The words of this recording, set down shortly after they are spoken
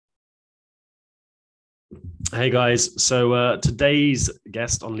Hey guys, so today's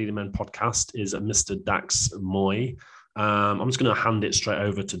guest on Leading Men podcast is Mr. Dax Moy. I'm just going to hand it straight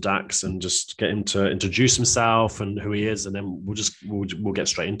over to Dax and just get him to introduce himself and who he is, and then we'll get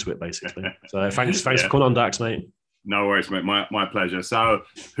straight into it basically. So thanks for coming on, Dax, mate. No worries, mate. My pleasure. So,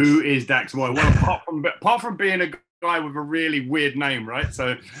 who is Dax Moy? Well, apart from being a guy with a really weird name, right?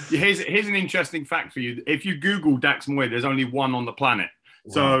 So, here's an interesting fact for you. If you Google Dax Moy, there's only one on the planet.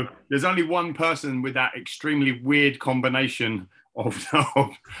 Wow. So, there's only one person with that extremely weird combination of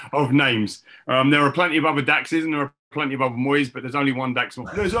names. There are plenty of other Daxes and there are plenty of other Moys, but there's only one Dax Moy.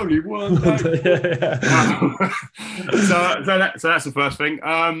 There's only one Dax. So that's the first thing.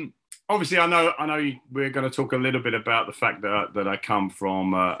 Obviously, I know we're going to talk a little bit about the fact that I come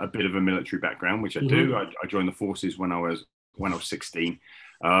from a bit of a military background, which I do. I joined the forces when I was 16,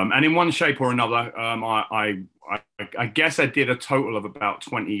 and in one shape or another, I guess I did a total of about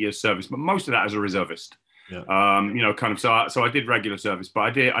 20 years service, but most of that as a reservist. Yeah. So I did regular service, but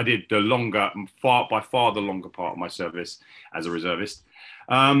I did the longer, by far the longer part of my service as a reservist.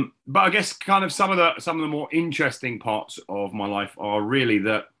 But I guess kind of some of the more interesting parts of my life are really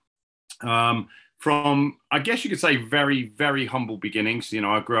that. From, I guess you could say, very, very humble beginnings.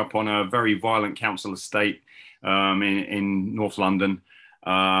 I grew up on a very violent council estate in North London.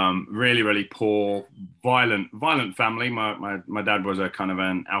 Really, really poor, violent family. My dad was a kind of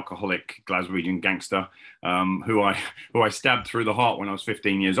an alcoholic Glaswegian gangster who I stabbed through the heart when I was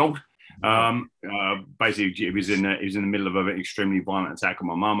 15 years old. Basically, he was in the middle of an extremely violent attack on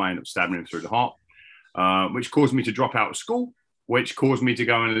my mum. I ended up stabbing him through the heart, which caused me to drop out of school, which caused me to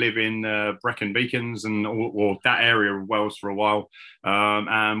go and live in Brecon Beacons or that area of Wales for a while.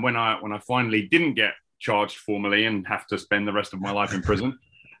 And when I finally didn't get charged formally and have to spend the rest of my life in prison,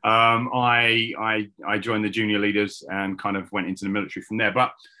 I joined the junior leaders and kind of went into the military from there.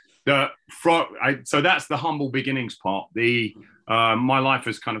 But so that's the humble beginnings part. My life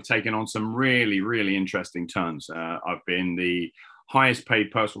has kind of taken on some really, really interesting turns. I've been the highest paid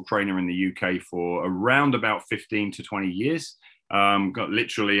personal trainer in the UK for around about 15 to 20 years. I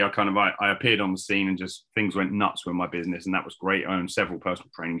appeared on the scene and just things went nuts with my business, and that was great. I owned several personal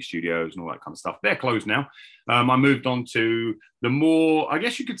training studios and all that kind of stuff. They're closed now. I moved on to the more, I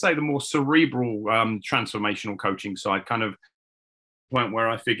guess you could say, the more cerebral transformational coaching side, kind of point where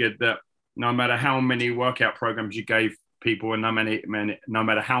I figured that no matter how many workout programs you gave people and no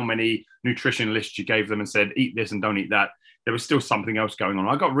matter how many nutrition lists you gave them and said, eat this and don't eat that, there was still something else going on.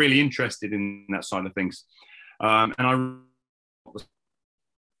 I got really interested in that side of things. And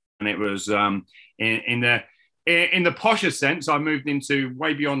it was in the posher sense, I moved into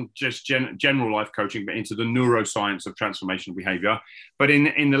way beyond just general life coaching, but into the neuroscience of transformational behavior. But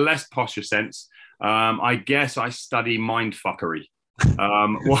in the less posher sense, I guess I study mind fuckery. So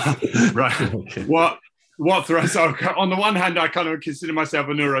on the one hand, I kind of consider myself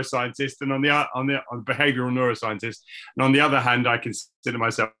a neuroscientist, and on the behavioral neuroscientist, and on the other hand, I consider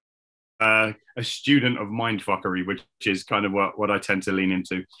myself a student of mind fuckery, which is kind of what I tend to lean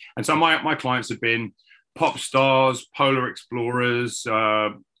into. And so my clients have been pop stars, polar explorers,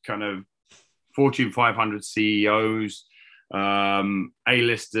 kind of Fortune 500 CEOs,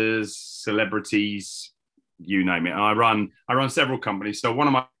 A-listers, celebrities, you name it. And I run several companies. So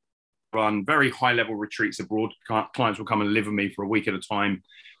I run very high level retreats abroad. Clients will come and live with me for a week at a time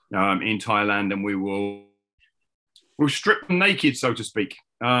in Thailand, and we'll strip them naked, so to speak.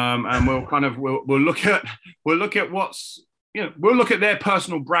 And we'll look at we'll look at their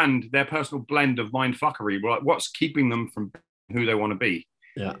personal brand, their personal blend of mind fuckery. What's keeping them from who they want to be?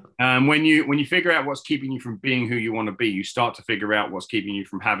 Yeah. And when you figure out what's keeping you from being who you want to be, you start to figure out what's keeping you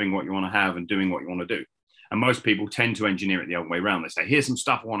from having what you want to have and doing what you want to do. And most people tend to engineer it the other way around. They say, here's some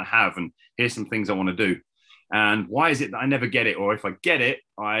stuff I want to have, and here's some things I want to do. And why is it that I never get it? Or if I get it,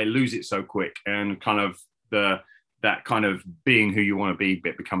 I lose it so quick. And kind of that kind of being who you want to be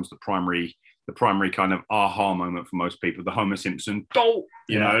bit becomes the primary kind of aha moment for most people. The Homer Simpson, kind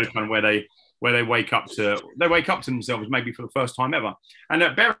of where they wake up to themselves maybe for the first time ever.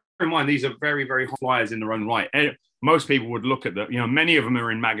 And bear in mind, these are very, very high flyers in their own right. Most people would look at them, many of them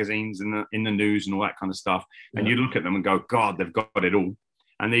are in magazines and in the news and all that kind of stuff. And you look at them and go, God, they've got it all.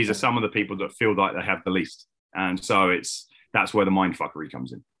 And these are some of the people that feel like they have the least. And so that's where the mind fuckery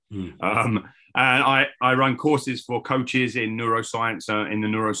comes in. And I run courses for coaches in neuroscience, in the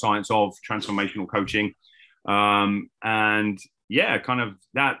neuroscience of transformational coaching. And yeah, kind of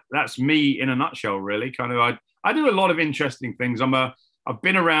that's me in a nutshell, really. Kind of, I do a lot of interesting things. I've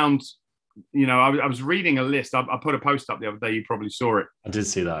been around, I was reading a list. I put a post up the other day. You probably saw it. I did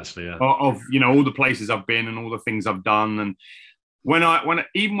see that, actually, yeah. Of all the places I've been and all the things I've done.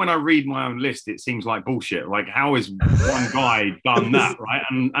 even when I read my own list, it seems like bullshit. Like, how has one guy done that, right?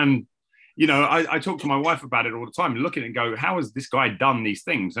 And you know, I talk to my wife about it all the time, look at it and go, how has this guy done these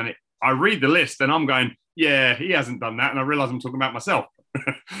things? And I read the list and I'm going, yeah, he hasn't done that. And I realize I'm talking about myself,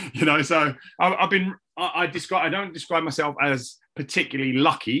 you know. So I don't describe myself as particularly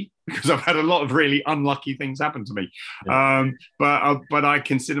lucky because I've had a lot of really unlucky things happen to me. Yeah. But I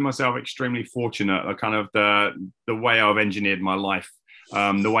consider myself extremely fortunate. Kind of the way I've engineered my life.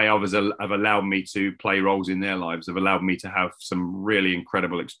 The way others have allowed me to play roles in their lives, have allowed me to have some really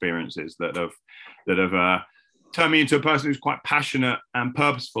incredible experiences that have turned me into a person who's quite passionate and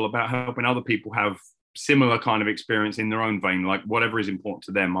purposeful about helping other people have similar kind of experience in their own vein. Like, whatever is important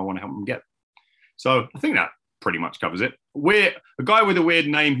to them, I want to help them get. So I think that pretty much covers it. We're a guy with a weird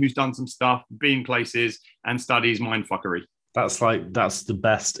name who's done some stuff, been places, and studies mindfuckery. That's the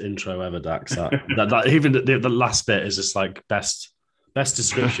best intro ever, Dax. That even the last bit is just like best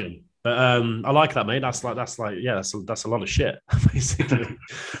description. But I like that, mate. That's a lot of shit, basically.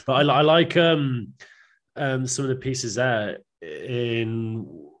 But I like some of the pieces there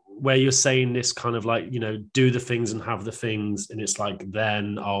in where you're saying this kind of like, you know, do the things and have the things, and it's like,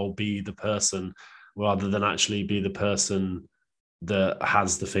 then I'll be the person, rather than actually be the person that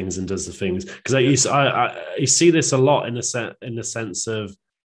has the things and does the things. Because I see this a lot in the sense of,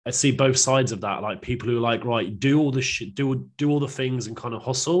 I see both sides of that, like people who are like, right, do all the shit, do all the things and kind of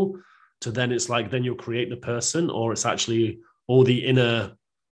hustle, to then it's like, then you'll create the person, or it's actually all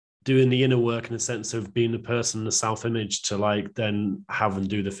doing the inner work in the sense of being the person, the self-image, to like then have and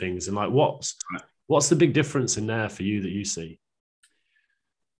do the things. And like, what's the big difference in there for you that you see?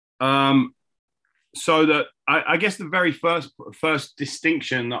 So that I guess the very first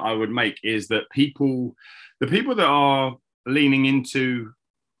distinction that I would make is that the people that are leaning into,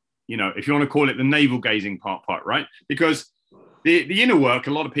 you know, if you want to call it the navel gazing part, right? Because the inner work,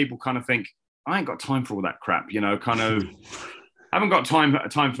 a lot of people kind of think, I ain't got time for all that crap, you know, kind of haven't got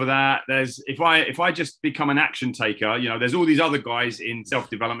time for that. If I just become an action taker, you know, there's all these other guys in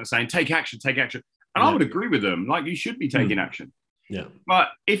self-development saying, take action. And yeah. I would agree with them. Like, you should be taking action. Yeah. But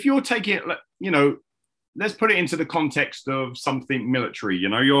if you're taking it, you know, let's put it into the context of something military. You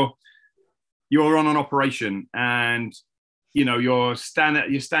know, you're on an operation, and you know you're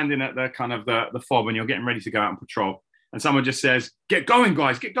standing at the kind of the fob, and you're getting ready to go out and patrol. And someone just says, "Get going,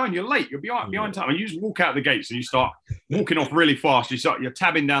 guys! Get going! You're late. You're behind time." And you just walk out the gates and you start walking off really fast. You're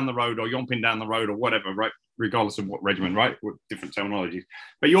tabbing down the road or yomping down the road or whatever, right? Regardless of what regiment, right? With different terminologies.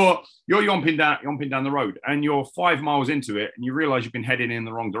 But you're yomping down the road, and you're 5 miles into it, and you realise you've been heading in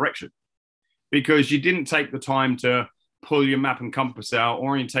the wrong direction because you didn't take the time to pull your map and compass out,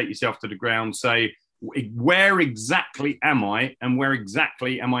 orientate yourself to the ground, say, where exactly am I, and where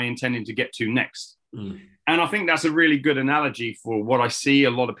exactly am I intending to get to next? And I think that's a really good analogy for what I see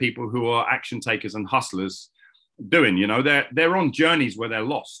a lot of people who are action takers and hustlers doing. You know, they're on journeys where they're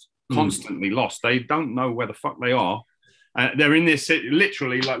lost, constantly lost. They don't know where the fuck they are. They're in this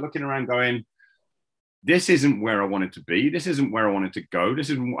literally like looking around going, this isn't where I wanted to be. This isn't where I wanted to go. This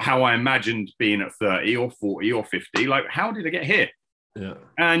isn't how I imagined being at 30 or 40 or 50. Like, how did I get here? Yeah.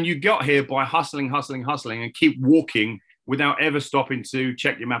 And you got here by hustling and keep walking without ever stopping to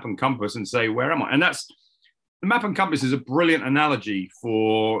check your map and compass and say, where am I? And the map and compass is a brilliant analogy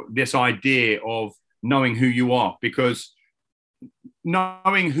for this idea of knowing who you are, because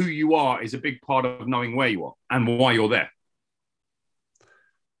knowing who you are is a big part of knowing where you are and why you're there.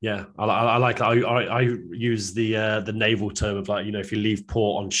 Yeah, I like that. I use the naval term of like, you know, if you leave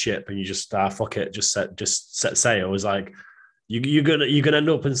port on ship and you just fuck it, just set sail. It's like you're gonna end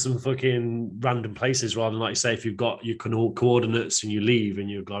up in some fucking random places rather than, like, say, if you've got your coordinates and you leave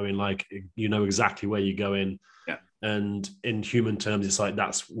and you're going, like, you know exactly where you're going. Yeah. And in human terms, it's like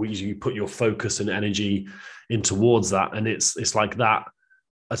that's where you put your focus and energy in towards that, and it's like that.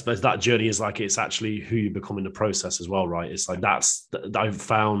 I suppose that journey is like, it's actually who you become in the process as well, right? It's like I've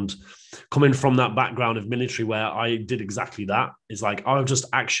found, coming from that background of military where I did exactly that, is like I'll just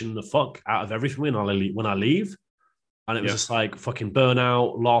action the fuck out of everything when I leave. And it was just like fucking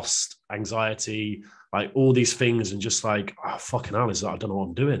burnout, lost, anxiety, like all these things, and just like, oh, fucking hell, I don't know what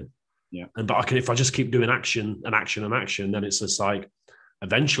I'm doing. Yeah. But if I just keep doing action, then it's just like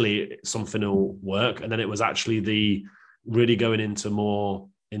eventually something will work. And then it was actually the really going into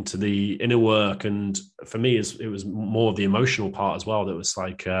the inner work, and for me it was more of the emotional part as well that was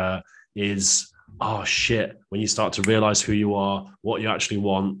like oh shit, when you start to realize who you are, what you actually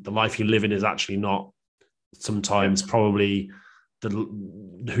want, the life you live in is actually not sometimes probably the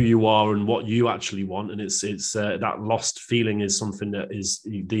who you are and what you actually want. And it's that lost feeling is something that is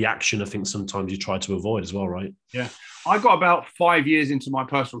the action I think sometimes you try to avoid as well, right? Yeah. I got about 5 years into my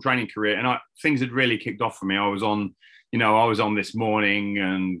personal training career, and things had really kicked off for me. I was on This Morning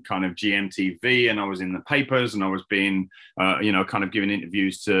and kind of GMTV, and I was in the papers, and I was being, kind of giving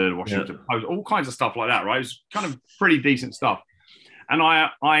interviews to Washington Post, all kinds of stuff like that, right? It was kind of pretty decent stuff. And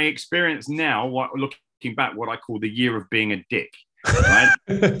I experience now, looking back, what I call the year of being a dick. Right.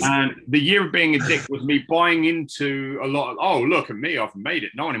 And the year of being a dick was me buying into a lot of, oh, look at me, I've made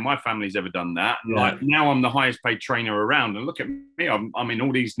it. No one in my family's ever done that. Yeah. Like now I'm the highest paid trainer around, and look at me, I'm in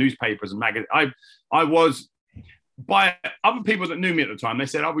all these newspapers and magazines. I was, by other people that knew me at the time, they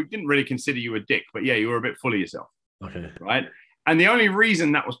said, oh, we didn't really consider you a dick, but yeah, you were a bit full of yourself. Okay. Right. And the only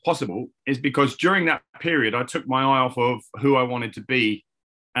reason that was possible is because during that period, I took my eye off of who I wanted to be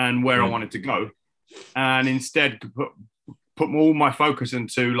and where I wanted to go, and instead put all my focus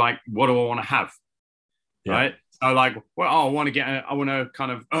into like, what do I want to have? Yeah. Right. So like, well, I want to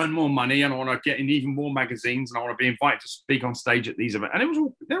kind of earn more money, and I want to get in even more magazines, and I want to be invited to speak on stage at these events.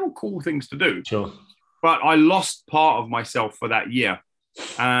 And they're all cool things to do. Sure. But I lost part of myself for that year.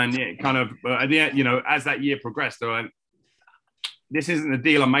 And it kind of, as that year progressed, this isn't the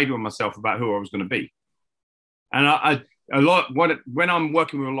deal I made with myself about who I was going to be. And when I'm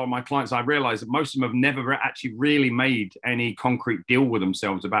working with a lot of my clients, I realize that most of them have never actually really made any concrete deal with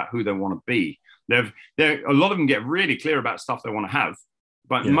themselves about who they want to be. A lot of them get really clear about stuff they want to have,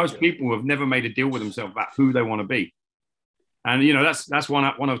 but most people have never made a deal with themselves about who they want to be. And that's one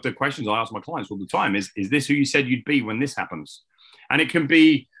of the questions I ask my clients all the time: is this who you said you'd be when this happens? And it can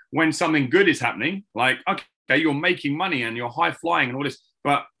be when something good is happening, like, okay, you're making money and you're high flying and all this.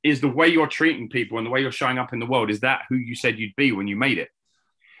 But is the way you're treating people and the way you're showing up in the world, is that who you said you'd be when you made it?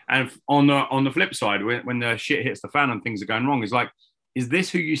 And on the flip side, when the shit hits the fan and things are going wrong, is this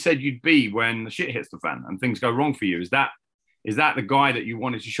who you said you'd be when the shit hits the fan and things go wrong for you? Is that the guy that you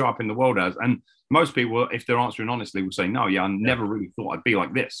wanted to show up in the world as? And most people, if they're answering honestly, will say, no, I never really thought I'd be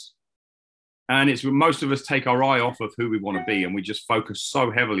like this. And it's most of us take our eye off of who we want to be, and we just focus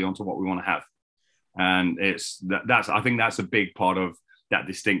so heavily onto what we want to have. And I think that's a big part of that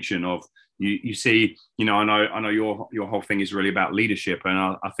distinction of you see, I know your whole thing is really about leadership,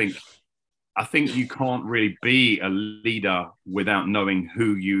 and I think you can't really be a leader without knowing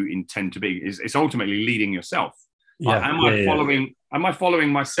who you intend to be. It's ultimately leading yourself. Am I following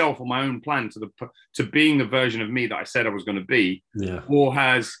myself on my own plan to being the version of me that I said I was going to be? Yeah. Or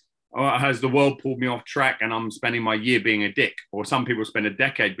has the world pulled me off track and I'm spending my year being a dick? Or some people spend a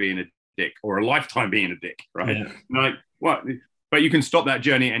decade being a dick, or a lifetime being a dick, right? Yeah. Like what? But you can stop that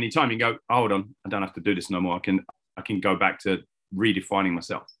journey at any time and go, oh, hold on, I don't have to do this no more. I can go back to redefining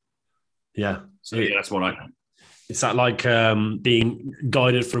myself. Yeah. So that's what I think. It's that like being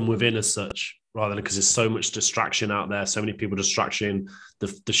guided from within as such, rather than, because there's so much distraction out there, so many people distraction,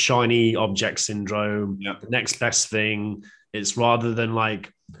 the shiny object syndrome, the next best thing. It's rather than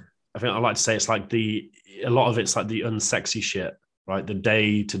like, I think I like to say it's like a lot of it's like the unsexy shit, right? The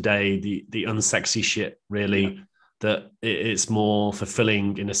day to day, the unsexy shit, really. Yeah. That it's more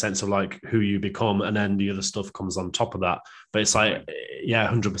fulfilling in a sense of like who you become, and then the other stuff comes on top of that. But it's like,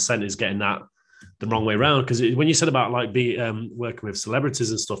 100% is getting that the wrong way around. Because when you said about like working with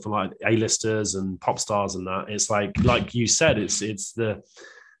celebrities and stuff, and like A-listers and pop stars and that, it's like you said, it's the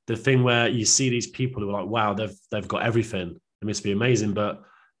thing where you see these people who are like, wow, they've got everything. It must be amazing, but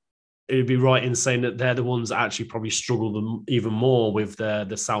it would be right in saying that they're the ones that actually probably struggle even more with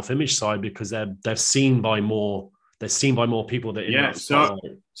the self-image side, because they're seen by more. They're seen by more people that.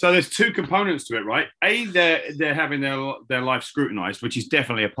 So there's two components to it, right? They're having their life scrutinized, which is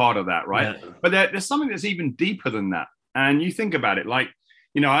definitely a part of that, right? Yeah. But there's something that's even deeper than that. And you think about it, like,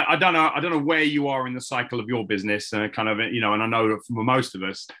 I don't know where you are in the cycle of your business, kind of, and I know that for most of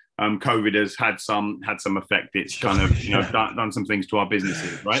us, COVID has had some effect. It's kind of done some things to our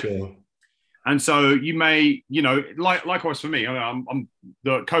businesses, right? Sure. And so you may, likewise for me,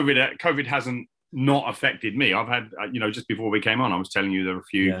 the COVID hasn't not affected me. I've had, just before we came on, I was telling you there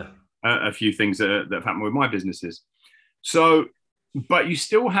are a few things that have happened with my businesses. So, but you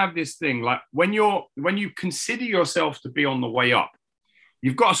still have this thing, like when you consider yourself to be on the way up,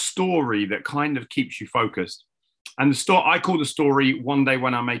 you've got a story that kind of keeps you focused. And I call the story, one day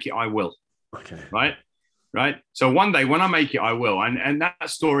when I make it, I will. Okay. Right. So one day when I make it, I will. And that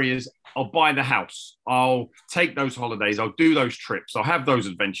story is, I'll buy the house. I'll take those holidays. I'll do those trips. I'll have those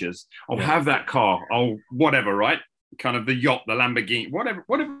adventures. I'll have that car. I'll whatever, right? Kind of the yacht, the Lamborghini, whatever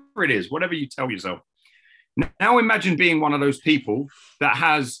it is, whatever you tell yourself. Now imagine being one of those people that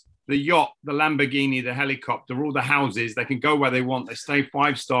has the yacht, the Lamborghini, the helicopter, all the houses. They can go where they want. They stay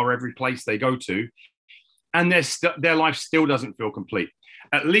 5-star every place they go to, and their life still doesn't feel complete.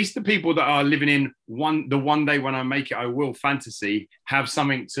 At least the people that are living in the one day when I make it, I will fantasy have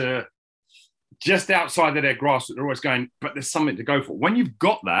something to just outside of their grasp that they're always going, but there's something to go for. When you've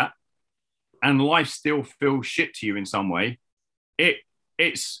got that and life still feels shit to you in some way,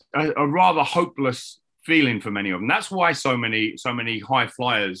 it's a rather hopeless feeling for many of them. That's why so many high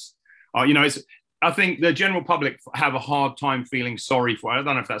flyers are, I think the general public have a hard time feeling sorry for, I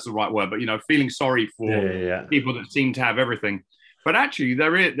don't know if that's the right word, but, feeling sorry for people that seem to have everything. But actually,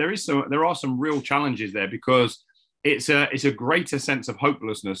 there are some real challenges there, because it's a greater sense of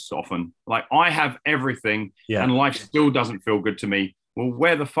hopelessness often. Like, I have everything and life still doesn't feel good to me. Well,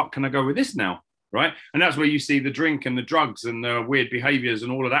 where the fuck can I go with this now? Right. And that's where you see the drink and the drugs and the weird behaviors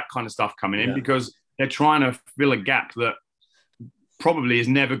and all of that kind of stuff coming in, because they're trying to fill a gap that probably is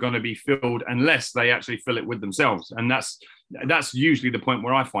never going to be filled unless they actually fill it with themselves. And that's usually the point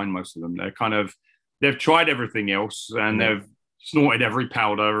where I find most of them. They've tried everything else, and they've snorted every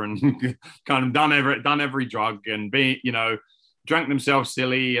powder and kind of done every drug, and drank themselves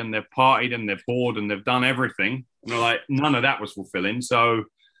silly, and they've partied and they've poured and they've done everything. And they're like, none of that was fulfilling. So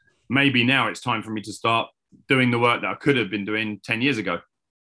maybe now it's time for me to start doing the work that I could have been doing 10 years ago.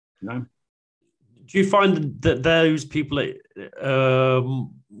 Do you find that those people are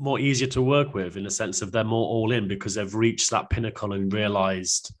more easier to work with, in the sense of they're more all in because they've reached that pinnacle and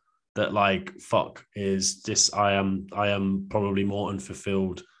realized that, like, fuck, is this, I am probably more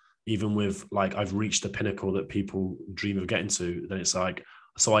unfulfilled, even with, like, I've reached the pinnacle that people dream of getting to, then it's like,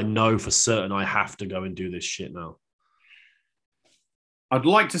 so I know for certain I have to go and do this shit now? I'd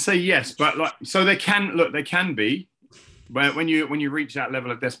like to say yes, but they can be, but when you reach that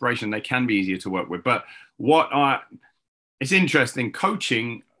level of desperation, they can be easier to work with. But it's interesting,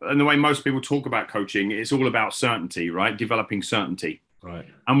 coaching, and the way most people talk about coaching, it's all about certainty, right? Developing certainty. Right.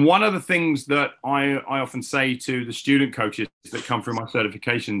 And one of the things that I often say to the student coaches that come through my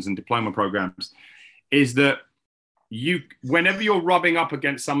certifications and diploma programs is that whenever you're rubbing up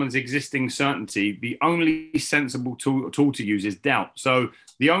against someone's existing certainty, the only sensible tool to use is doubt. So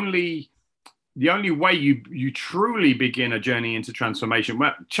the only way you truly begin a journey into transformation,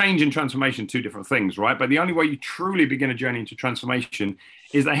 well, change and transformation, two different things, right? But the only way you truly begin a journey into transformation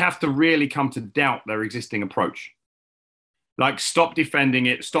is they have to really come to doubt their existing approach. Like, stop defending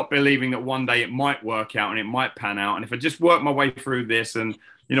it, stop believing that one day it might work out and it might pan out. And if I just work my way through this, and,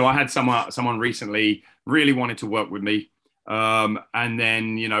 I had someone recently really wanted to work with me. And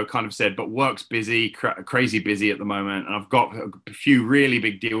then, kind of said, but work's busy, crazy busy at the moment. And I've got a few really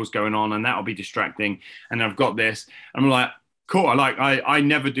big deals going on, and that'll be distracting. And I've got this. I'm like, cool. I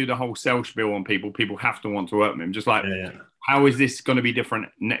never do the whole sales spiel on people. People have to want to work with me. I'm just like, how is this going to be different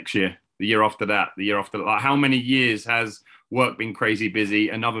next year, the year after that, the year after that? Like, how many years has work been crazy busy,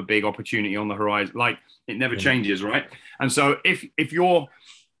 another big opportunity on the horizon? Like, it never changes, right? And so if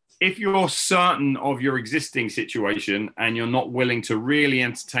you're certain of your existing situation and you're not willing to really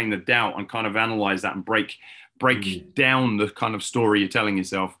entertain the doubt and kind of analyze that and break down the kind of story you're telling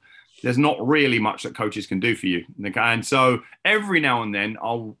yourself, there's not really much that coaches can do for you. And so every now and then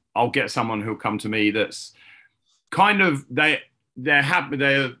I'll get someone who'll come to me that's kind of, they're happy,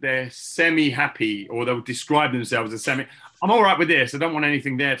 they're semi-happy, or they'll describe themselves as I'm all right with this, I don't want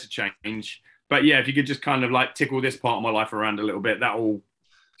anything there to change, but if you could just kind of like tickle this part of my life around a little bit, that will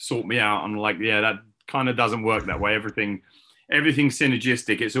sort me out. I'm like, that kind of doesn't work that way. Everything's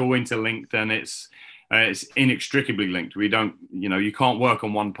synergistic, it's all interlinked, and it's inextricably linked. We don't, you can't work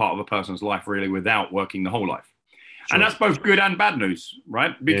on one part of a person's life really without working the whole life. Sure. And that's both good and bad news,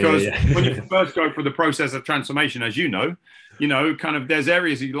 right? Because when you first go through the process of transformation, as kind of there's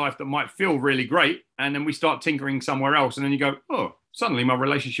areas of your life that might feel really great, and then we start tinkering somewhere else, and then you go, oh, suddenly my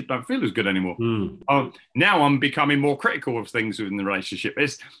relationship don't feel as good anymore. Now I'm becoming more critical of things within the relationship.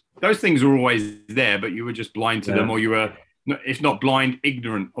 Those things were always there, but you were just blind to them, or you were, if not blind,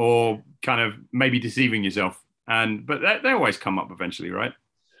 ignorant, or kind of maybe deceiving yourself. But they always come up eventually, right?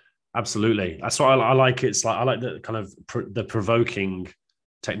 Absolutely. That's why I like it. It's like, I like the kind of the provoking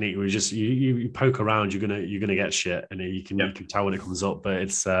technique where you poke around, you're gonna get shit, and you can tell when it comes up. But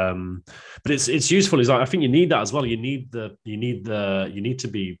it's useful. Is like, I think you need that as well. You need to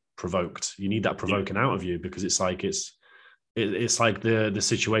be provoked. You need that provoking out of you, because it's like it's like the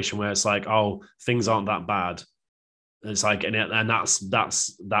situation where it's like, oh, things aren't that bad. It's like, and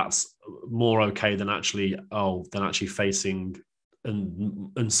that's more okay than actually facing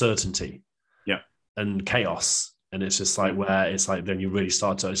uncertainty, and chaos. And it's just like where it's like then you really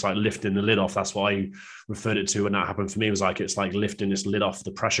start to, it's like lifting the lid off. That's what I referred it to when that happened for me. It was like it's like lifting this lid off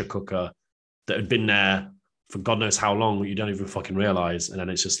the pressure cooker that had been there for God knows how long, you don't even fucking realize. And then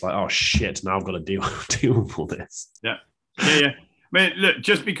it's just like, oh shit, now I've got to deal with all this. Yeah. I mean, look,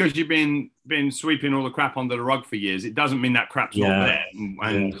 just because you've been sweeping all the crap under the rug for years, it doesn't mean that crap's not there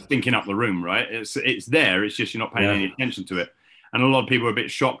and stinking up the room, right? It's there. It's just you're not paying any attention to it. And a lot of people are a bit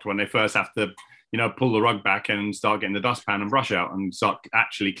shocked when they first have to, pull the rug back and start getting the dustpan and brush out and start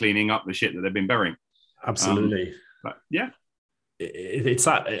actually cleaning up the shit that they've been burying. Absolutely. But yeah. It's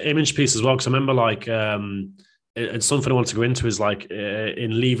that image piece as well, because I remember like and something I want to go into is like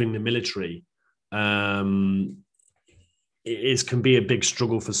in leaving the military, it can be a big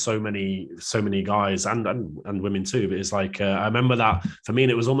struggle for so many guys and women too. But it's like I remember that for me,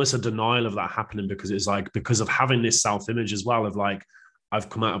 and it was almost a denial of that happening, because it's like because of having this self-image as well of like I've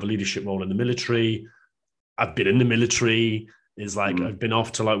come out of a leadership role in the military, I've been in the military, is like I've been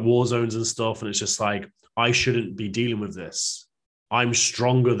off to like war zones and stuff, and it's just like I shouldn't be dealing with this. I'm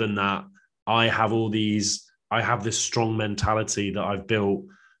stronger than that. I have this strong mentality that I've built,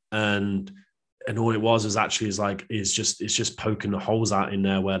 and all it was actually is just poking the holes out in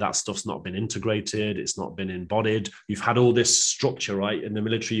there where that stuff's not been integrated, it's not been embodied. You've had all this structure, right? In the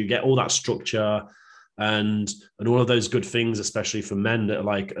military, you get all that structure and all of those good things, especially for men that are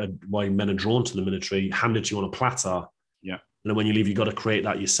like why men are drawn to the military, handed to you on a platter. Yeah. And then when you leave, you've got to create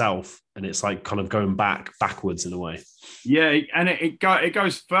that yourself. And it's like kind of going backwards in a way. Yeah, and it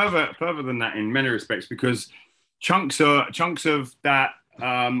goes further than that in many respects, because chunks of that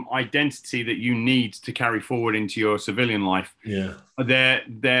identity that you need to carry forward into your civilian life,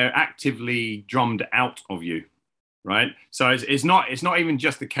 they're actively drummed out of you, right? So it's not even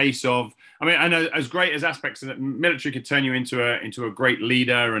just a case of, I mean, I know as great as aspects of the military could turn you into a great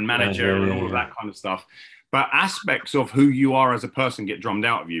leader and manager and all of that kind of stuff, but aspects of who you are as a person get drummed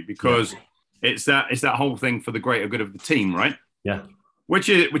out of you, because it's that whole thing for the greater good of the team, right? Yeah. Which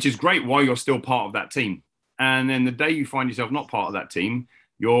is great while you're still part of that team. And then the day you find yourself not part of that team,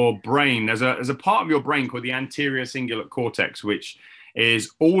 your brain, there's a part of your brain called the anterior cingulate cortex, which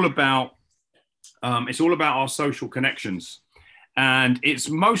is all about our social connections. And it's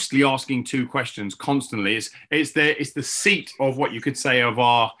mostly asking two questions constantly. It's the seat of what you could say of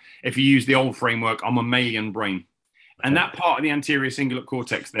our, if you use the old framework, our mammalian brain. And that part of the anterior cingulate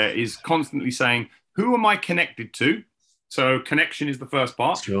cortex there is constantly saying, who am I connected to? So connection is the first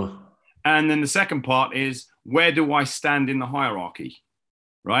part. Sure. And then the second part is, where do I stand in the hierarchy?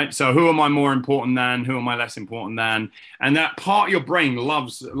 Right? So who am I more important than? Who am I less important than? And that part of your brain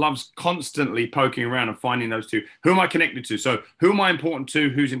loves constantly poking around and finding those two. Who am I connected to? So who am I important to?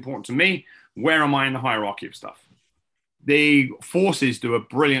 Who's important to me? Where am I in the hierarchy of stuff? The forces do a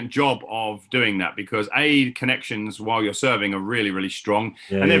brilliant job of doing that, because connections while you're serving are really, really strong.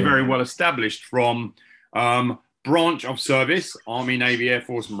 And they're very well established from branch of service, Army, Navy, Air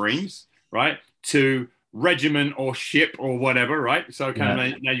Force, Marines, right? To regiment or ship or whatever, right? So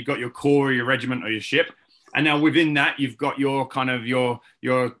now you've got your corps, or your regiment, or your ship. And now within that, you've got your kind of your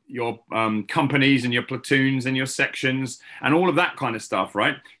companies and your platoons and your sections and all of that kind of stuff,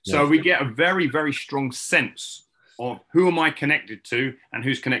 right? So we get a very, very strong sense of who am I connected to and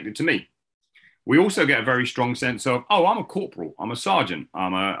who's connected to me. We also get a very strong sense of, oh, I'm a corporal, I'm a sergeant,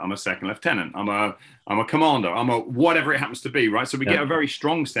 I'm a second lieutenant, I'm a commander, I'm a whatever it happens to be, right? So we get a very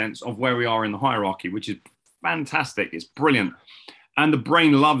strong sense of where we are in the hierarchy, which is fantastic. It's brilliant. And the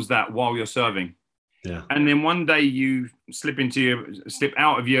brain loves that while you're serving. Yeah. And then one day you slip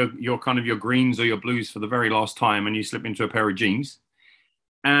out of your kind of your greens or your blues for the very last time, and you slip into a pair of jeans,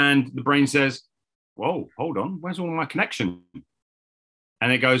 and the brain says, whoa, hold on, where's all my connection?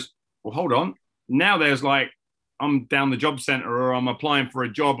 And it goes, well, hold on. Now there's like, I'm down the job center, or I'm applying for a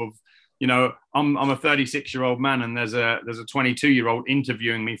job of, I'm a 36-year-old man, and there's a 22-year-old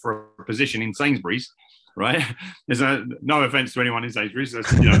interviewing me for a position in Sainsbury's, right? There's no offense to anyone in Sainsbury's,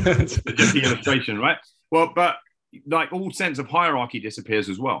 that's, just the illustration, right? Well, but like all sense of hierarchy disappears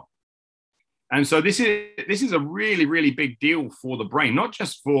as well. And so this is a really, really big deal for the brain, not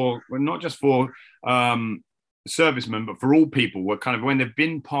just for servicemen, but for all people. Were kind of when they've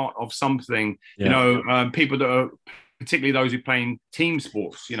been part of something, people that are particularly those who play in team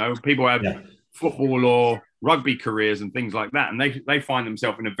sports. People have football or rugby careers and things like that, and they find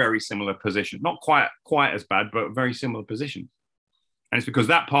themselves in a very similar position, not quite as bad, but a very similar position. And it's because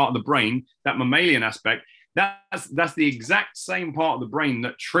that part of the brain, that mammalian aspect, that's the exact same part of the brain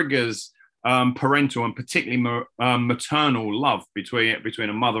that triggers parental and particularly maternal love between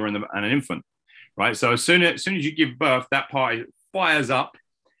a mother and an infant, right? So as soon as you give birth, that part fires up,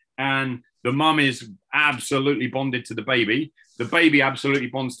 and The mum is absolutely bonded to the baby. The baby absolutely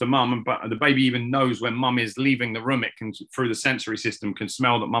bonds to mum, but the baby even knows when mum is leaving the room. It can, through the sensory system, can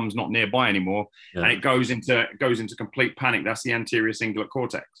smell that mum's not nearby anymore, and it goes into complete panic. That's the anterior cingulate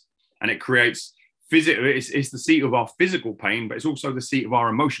cortex, and it creates physical. It's the seat of our physical pain, but it's also the seat of our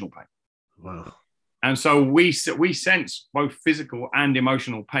emotional pain. Wow. And so we sense both physical and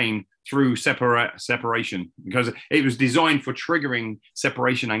emotional pain through separation, because it was designed for triggering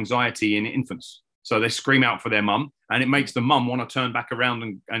separation anxiety in infants. So they scream out for their mum, and it makes the mum want to turn back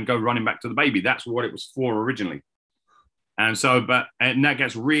around and go running back to the baby. That's what it was for originally. And so, and that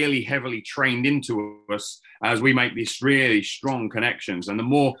gets really heavily trained into us as we make these really strong connections. And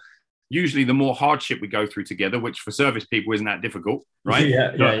usually the more hardship we go through together, which for service people isn't that difficult, right?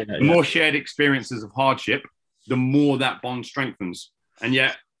 The more shared experiences of hardship, the more that bond strengthens. And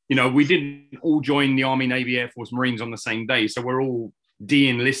yet, we didn't all join the Army, Navy, Air Force, Marines on the same day. So we're all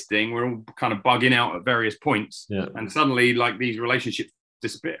de-enlisting, we're all kind of bugging out at various points. Yeah. And suddenly, like, these relationships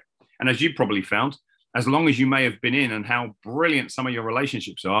disappear. And as you probably found, as long as you may have been in, and how brilliant some of your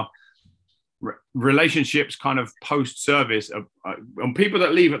relationships are, relationships kind of post-service on people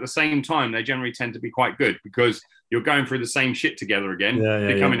that leave at the same time, they generally tend to be quite good, because you're going through the same shit together again.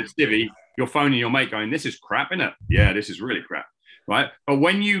 Becoming a civvy, you're phoning your mate going, this is crap, isn't it? Yeah, this is really crap, right? But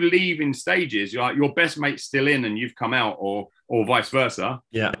when you leave in stages, you're like, your best mate's still in and you've come out, or vice versa.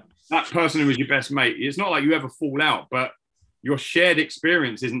 Yeah. That person who was your best mate, it's not like you ever fall out, but your shared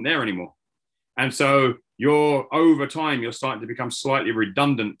experience isn't there anymore. And so over time, you're starting to become slightly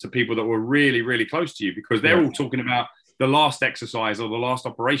redundant to people that were really, really close to you, because they're all talking about the last exercise or the last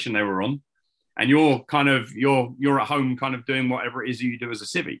operation they were on. And you're at home kind of doing whatever it is you do as a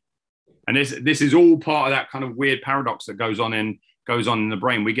civvy. And this is all part of that kind of weird paradox that goes on in the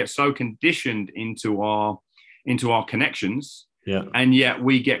brain. We get so conditioned into our connections. Yeah. And yet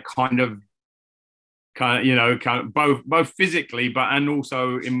we get kind of both physically, and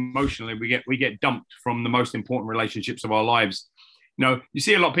also emotionally, we get dumped from the most important relationships of our lives. You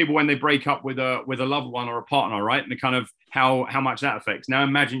see a lot of people when they break up with a loved one or a partner, right? And the kind of how much that affects. Now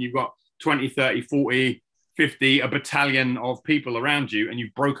imagine you've got 20, 30, 40, 50, a battalion of people around you, and you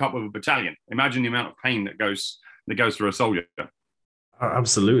broke up with a battalion. Imagine the amount of pain that goes through a soldier.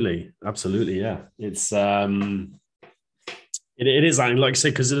 Absolutely. Yeah. It's it is, like I say,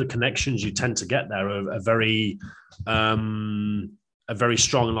 because of the connections you tend to get there are very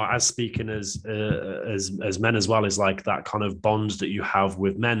strong. Like, as speaking as men as well, is like that kind of bond that you have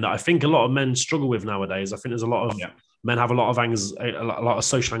with men that I think a lot of men struggle with nowadays. I think there's a lot of men have a lot of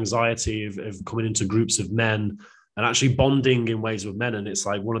social anxiety of coming into groups of men and actually bonding in ways with men. And it's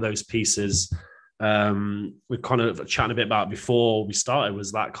like one of those pieces we're kind of chatting a bit about before we started,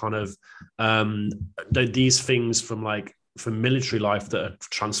 was that kind of these things from military life that are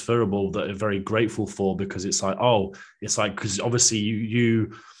transferable, that are very grateful for, because it's like because obviously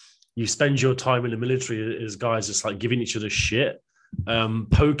you spend your time in the military as guys just like giving each other shit,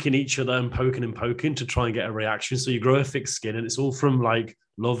 poking each other and poking to try and get a reaction. So you grow a thick skin, and it's all from like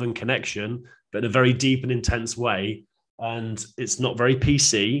love and connection, but in a very deep and intense way. And it's not very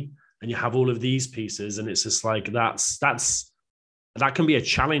PC, and you have all of these pieces, and it's just like that can be a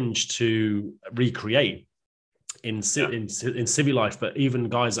challenge to recreate in civil life. But even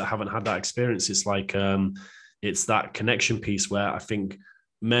guys that haven't had that experience, it's like it's that connection piece where I think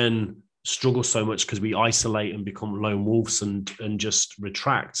men struggle so much because we isolate and become lone wolves and just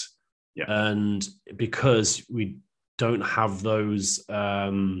retract. And because we don't have those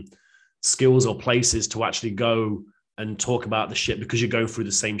skills or places to actually go and talk about the shit, because you're going through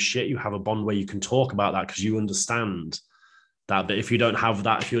the same shit, you have a bond where you can talk about that because you understand that. But if you don't have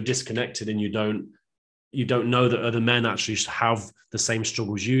that, if you're disconnected and you don't know that other men actually have the same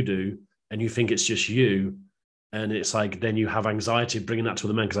struggles you do, and you think it's just you, and it's like, then you have anxiety of bringing that to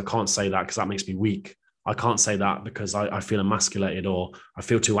other men, because I can't say that because that makes me weak. I can't say that because I feel emasculated, or I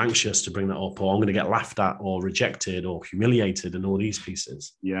feel too anxious to bring that up, or I'm going to get laughed at or rejected or humiliated, and all these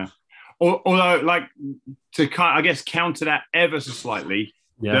pieces. Yeah. Although, like, to kind of, I guess, counter that ever so slightly,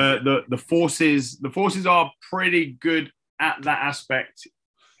 the forces are pretty good at that aspect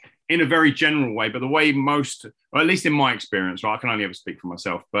in a very general way. But the way most, or at least in my experience, right, I can only ever speak for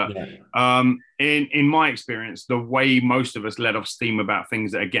myself, but in my experience, the way most of us let off steam about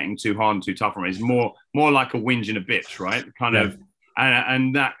things that are getting too hard and too tough for me is more like a whinge and a bitch, right? Kind of.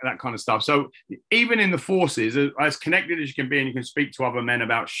 And that kind of stuff. So even in the forces, as connected as you can be, and you can speak to other men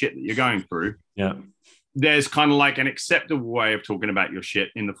about shit that you're going through. Yeah. there's kind of like an acceptable way of talking about your shit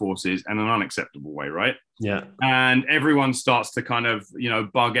in the forces and an unacceptable way, right? Yeah. And everyone starts to kind of,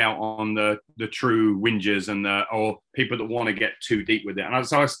 bug out on the true whingers and or people that want to get too deep with it. And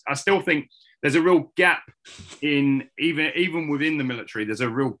so I still think there's a real gap in even within the military. There's a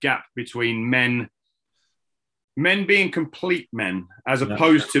real gap between men being complete men as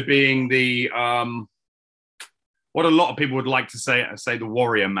opposed to being the what a lot of people would like to say the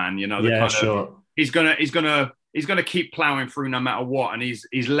warrior man. He's gonna keep plowing through no matter what, and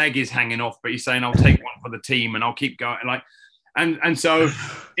his leg is hanging off, but he's saying, I'll take one for the team and I'll keep going. And so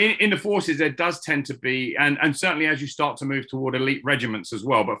in the forces there does tend to be, and certainly as you start to move toward elite regiments as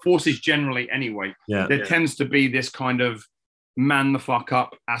well, but forces generally anyway, there tends to be this kind of man the fuck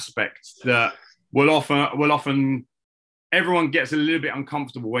up aspect that will often everyone gets a little bit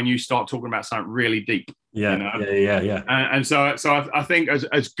uncomfortable when you start talking about something really deep. Yeah. And so I think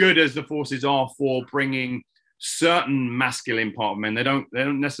as good as the forces are for bringing certain masculine part of men, they don't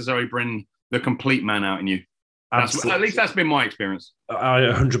necessarily bring the complete man out in you. At least that's been my experience. I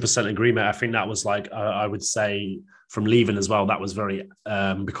 100% agree, mate. I think that was like, I would say from leaving as well, that was very,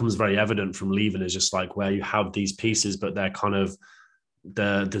 becomes very evident from leaving, is just like where you have these pieces, but they're kind of,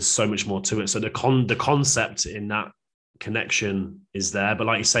 there's so much more to it. So the concept in that connection is there, but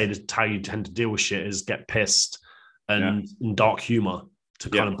like you say, how you tend to deal with shit is get pissed and dark humor to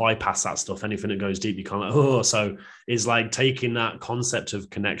kind of bypass that stuff. Anything that goes deep, you kind of like, so it's like taking that concept of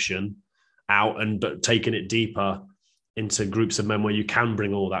connection out but taking it deeper into groups of men where you can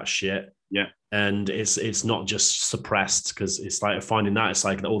bring all that shit. And it's not just suppressed, because it's like finding that it's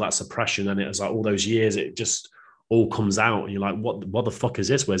like all that suppression, and it was like all those years it just all comes out and you're like, what the fuck is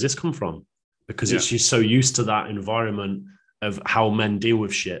this? Where's this come from? Because it's just so used to that environment of how men deal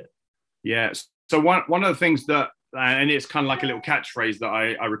with shit. Yeah. So one of the things that, and it's kind of like a little catchphrase that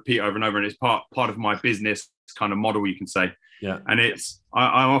I repeat over and over, and it's part of my business kind of model, you can say. Yeah. And it's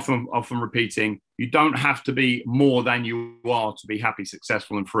I'm often repeating, you don't have to be more than you are to be happy,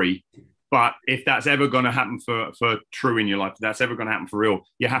 successful, and free. But if that's ever going to happen for true in your life, if that's ever going to happen for real,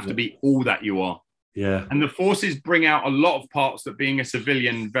 you have to be all that you are. Yeah. And the forces bring out a lot of parts that being a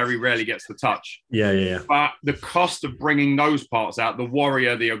civilian very rarely gets to touch. Yeah. But the cost of bringing those parts out, the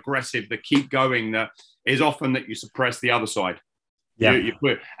warrior, the aggressive, the keep going, that is often that you suppress the other side. Yeah.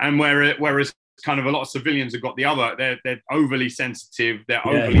 And whereas kind of a lot of civilians have got the other, they're overly sensitive, they're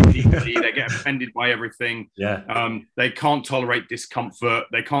overly deeply, they get offended by everything. Yeah. They can't tolerate discomfort.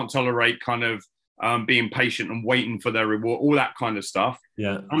 They can't tolerate kind of being patient and waiting for their reward, all that kind of stuff.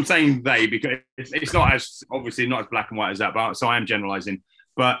 Yeah. I'm saying they, because it's not as obviously not as black and white as that, but so I am generalizing.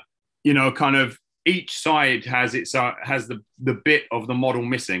 But kind of each side has the bit of the model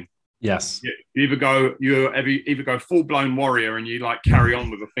missing. Yes. You either go full blown warrior and you like carry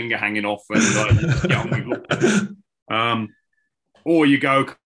on with a finger hanging off and get on with or you go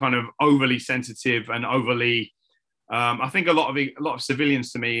kind of overly sensitive and overly. I think a lot of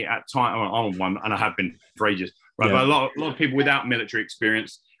civilians to me at time, I'm one, and I have been for ages, right? Yeah. But a lot of people without military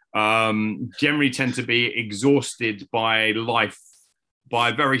experience generally tend to be exhausted by life,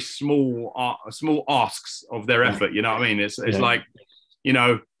 by very small asks of their effort. You know what I mean? It's like,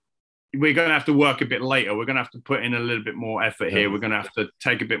 we're going to have to work a bit later. We're going to have to put in a little bit more effort here. We're going to have to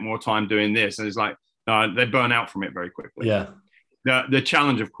take a bit more time doing this, and it's like they burn out from it very quickly. Yeah. The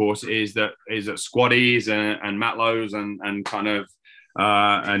challenge, of course, is that squaddies and matlows and kind of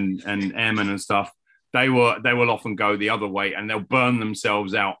and airmen and stuff, they will often go the other way, and they'll burn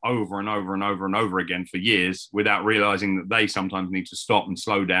themselves out over and over and over and over again for years without realizing that they sometimes need to stop and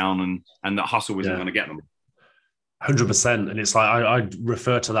slow down, and that hustle isn't going to get them. 100%. And it's like I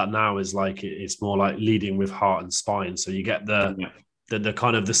refer to that now as like it's more like leading with heart and spine. So you get the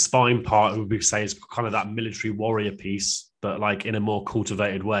kind of the spine part, we would say, is kind of that military warrior piece, but like in a more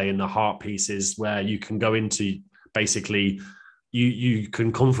cultivated way. And the heart piece is where you can go into basically you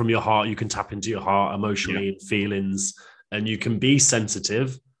can come from your heart, you can tap into your heart emotionally and feelings, and you can be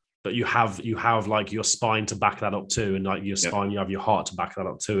sensitive, but you have like your spine to back that up too, and like your spine, you have your heart to back that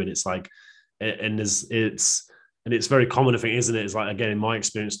up too. And it's like, and it's very common, I think, isn't it? It's like, again, in my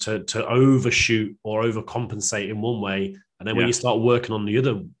experience, to overshoot or overcompensate in one way, and then when you start working on the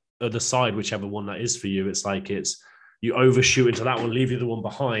other side, whichever one that is for you, it's like you overshoot into that one, leave the other one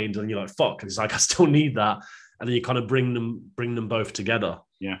behind, and you're like, fuck. And it's like, I still need that, and then you kind of bring them both together.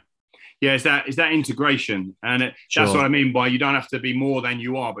 Yeah. It's that integration, and that's what I mean by you don't have to be more than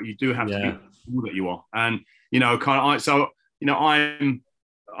you are, but you do have to be all that you are. And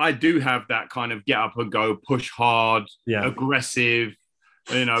I do have that kind of get up and go, push hard, aggressive,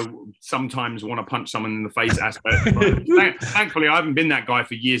 sometimes want to punch someone in the face aspect. Thankfully, I haven't been that guy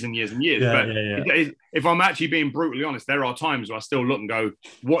for years and years and years. If I'm actually being brutally honest, there are times where I still look and go,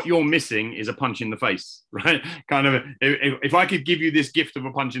 what you're missing is a punch in the face, right? Kind of, if I could give you this gift of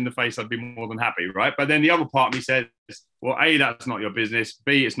a punch in the face, I'd be more than happy, right? But then the other part of me says, well, A, that's not your business.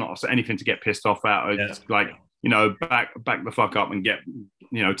 B, it's not anything to get pissed off at. It's like, back the fuck up and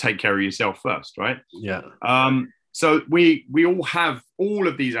take care of yourself first, right? Yeah. So we all have all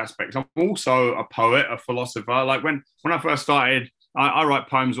of these aspects. I'm also a poet, a philosopher. Like when I first started, I write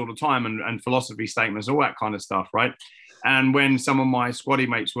poems all the time and philosophy statements, all that kind of stuff, right? And when some of my squaddy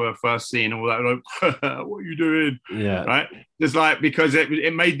mates were first seeing all that, like, what are you doing? Yeah. Right? It's like, because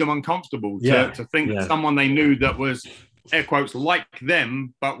it made them uncomfortable to think that someone they knew that was, air quotes, like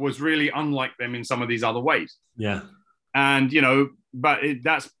them, but was really unlike them in some of these other ways. Yeah. And, but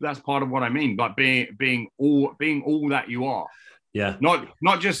that's part of what I mean, like being all that you are. Yeah.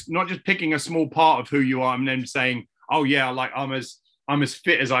 Not just picking a small part of who you are and then saying, oh yeah, like I'm as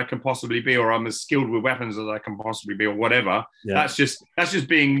fit as I can possibly be, or I'm as skilled with weapons as I can possibly be, or whatever. Yeah. That's just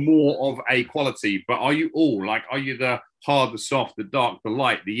being more of a quality. But are you all, like, are you the hard, the soft, the dark, the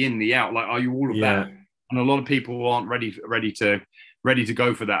light, the in, the out? Like, are you all of that? And a lot of people aren't ready to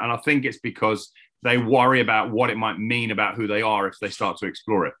go for that. And I think it's because they worry about what it might mean about who they are if they start to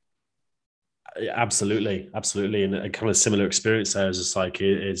explore it. Absolutely. And a kind of similar experience there is just like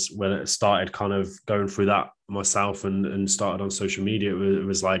it's when it started kind of going through that myself and started on social media. It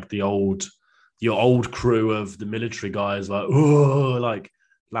was like your old crew of the military guys, like, oh, like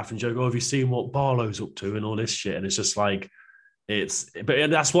laughing joke, oh, have you seen what Barlow's up to and all this shit? And it's just like, but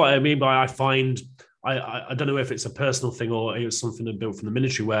that's what I mean by, I find, I don't know if it's a personal thing or it's something that built from the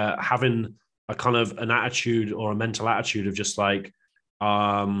military, where having a kind of an attitude or a mental attitude of just like,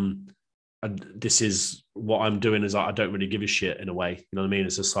 this is what I'm doing, is I don't really give a shit in a way. You know what I mean?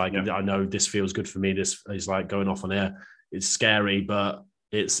 It's just like, I know this feels good for me. This is like going off on air. It's scary, but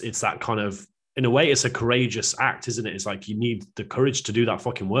it's that kind of, in a way, it's a courageous act, isn't it? It's like you need the courage to do that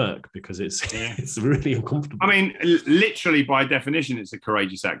fucking work because it's really uncomfortable. I mean, literally by definition, it's a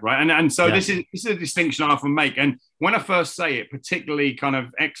courageous act, right? And so this is a distinction I often make. And when I first say it, particularly kind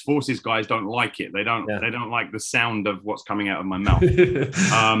of ex-forces guys don't like it. They don't like the sound of what's coming out of my mouth.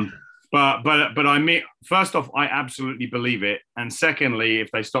 But I mean, first off, I absolutely believe it. And secondly,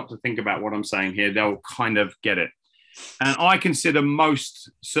 if they stop to think about what I'm saying here, they'll kind of get it. And I consider most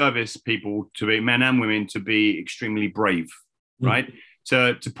service people, to be men and women, to be extremely brave, right?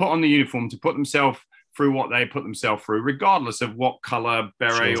 To put on the uniform, to put themselves through what they put themselves through, regardless of what color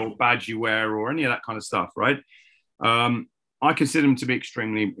beret or badge you wear or any of that kind of stuff, right? I consider them to be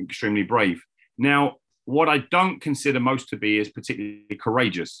extremely, extremely brave. Now, what I don't consider most to be is particularly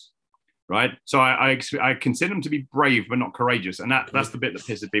courageous, right? So I consider them to be brave, but not courageous. And that's the bit that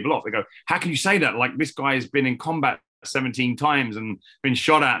pisses people off. They go, how can you say that? Like, this guy has been in combat 17 times and been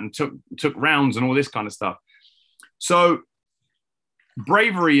shot at and took rounds and all this kind of stuff. So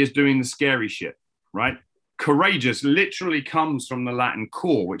bravery is doing the scary shit, right? Courageous literally comes from the Latin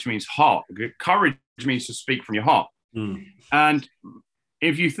cor, which means heart. Courage means to speak from your heart. And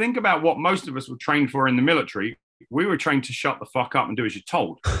if you think about what most of us were trained for in the military, we were trained to shut the fuck up and do as you're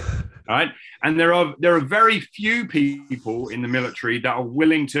told. Right. And there are very few people in the military that are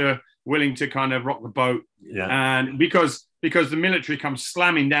willing to kind of rock the boat. Yeah. And because the military comes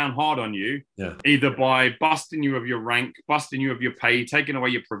slamming down hard on you, either by busting you of your rank, busting you of your pay, taking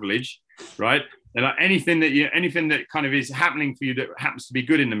away your privilege, right? And like anything that kind of is happening for you that happens to be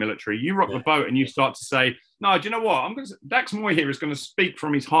good in the military, you rock the boat and you start to say, no, do you know what? Dax Moy here is going to speak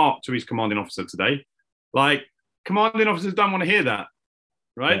from his heart to his commanding officer today. Like, commanding officers don't want to hear that,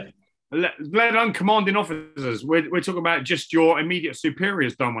 right? Yeah. Let alone commanding officers. We're talking about just your immediate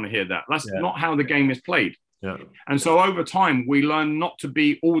superiors don't want to hear that. That's not how the game is played. Yeah. And so over time, we learn not to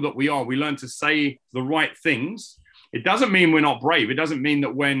be all that we are. We learn to say the right things. It doesn't mean we're not brave. It doesn't mean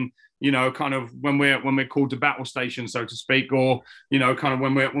that when we're called to battle station, so to speak, or kind of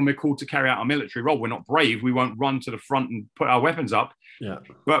when we're called to carry out our military role, we're not brave. We won't run to the front and put our weapons up. Yeah.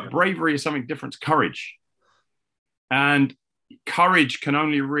 But bravery is something different to courage. And courage can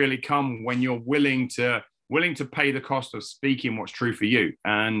only really come when you're willing to pay the cost of speaking what's true for you.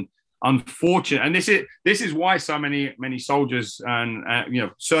 And unfortunately, and this is why so many soldiers and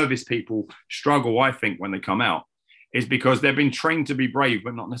service people struggle, I think, when they come out, is because they've been trained to be brave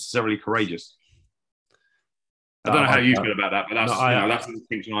but not necessarily courageous. I don't know how you feel about that, but that's the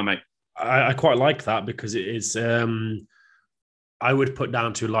distinction I make. I quite like that because it is I would put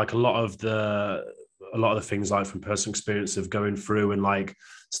down to like a lot of the a lot of the things like from personal experience of going through and like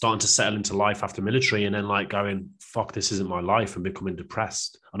starting to settle into life after military and then like going, fuck, this isn't my life, and becoming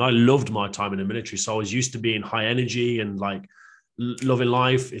depressed. And I loved my time in the military. So I was used to being high energy and like loving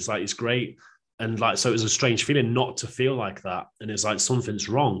life. It's like, it's great. And like, so it was a strange feeling not to feel like that. And it's like, something's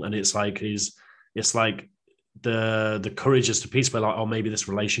wrong. And it's like, it's like the courage is to peace where like, oh, maybe this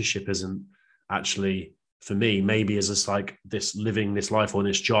relationship isn't actually for me. Maybe it's just like this living this life or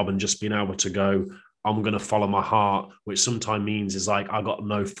this job and just being able to go, I'm going to follow my heart, which sometimes means is like, I got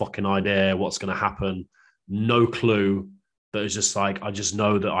no fucking idea what's going to happen. No clue. But it's just like, I just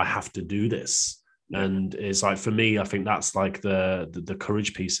know that I have to do this. And it's like, for me, I think that's like the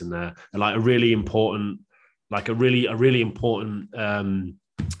courage piece in there, and like a really important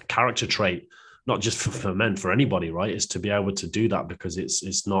character trait, not just for men, for anybody, right? Is to be able to do that, because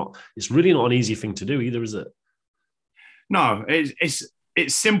it's really not an easy thing to do either, is it? No, it's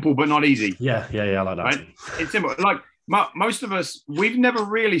simple but not easy. Yeah, I like that. Right? It's simple. Like most of us, we've never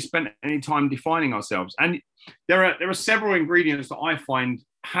really spent any time defining ourselves, and there are several ingredients that I find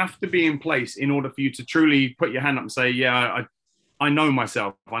have to be in place in order for you to truly put your hand up and say, yeah, I know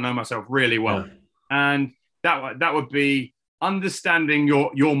myself. I know myself really well. Yeah. And that would be understanding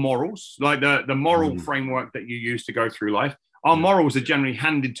your morals, like the moral framework that you use to go through life. Our morals are generally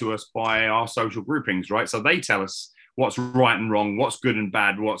handed to us by our social groupings, right? So they tell us what's right and wrong, what's good and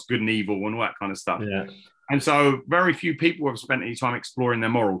bad, what's good and evil, and all that kind of stuff. Yeah. And so very few people have spent any time exploring their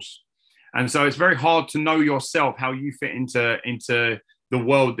morals. And so it's very hard to know yourself, how you fit into the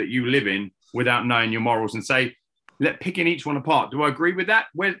world that you live in without knowing your morals, and say, picking each one apart. Do I agree with that?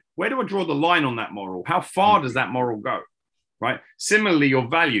 Where do I draw the line on that moral? How far does that moral go? Right. Similarly, your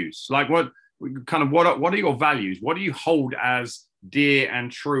values, like what are your values? What do you hold as dear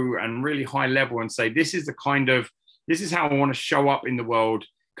and true and really high level, and say, this is how I want to show up in the world.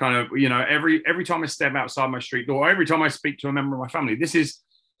 Kind of, every time I step outside my street door, every time I speak to a member of my family, this is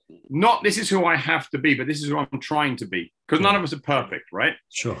who I have to be, but this is who I'm trying to be, because none of us are perfect, right?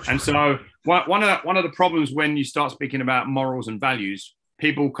 Sure. And so one of the problems when you start speaking about morals and values,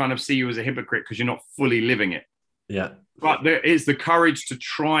 people kind of see you as a hypocrite because you're not fully living it. Yeah. But there is the courage to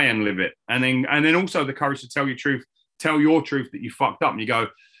try and live it, and then also the courage to tell your truth that you fucked up, and you go,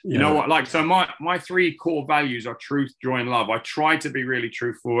 you know what? Like, so my three core values are truth, joy, and love. I try to be really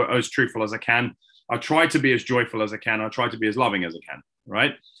truthful as I can. I try to be as joyful as I can. I try to be as loving as I can.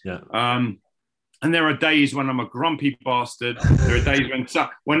 Right. Yeah. And there are days when I'm a grumpy bastard. There are days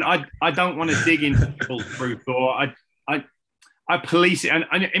when I don't want to dig into people's truth, or I police it. And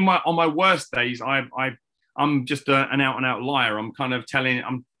on my worst days, I'm just an out and out liar. I'm kind of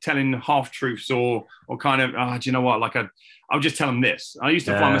telling half truths, or kind of, do you know what? Like I'll just tell them this. I used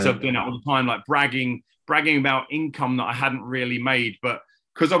to find myself doing that all the time, like bragging about income that I hadn't really made, but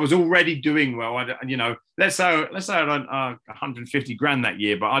because I was already doing well, let's say I had 150 grand that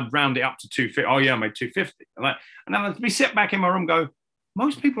year, but I'd round it up to 250. Oh yeah, I made 250. And then I'd sit back in my room, go,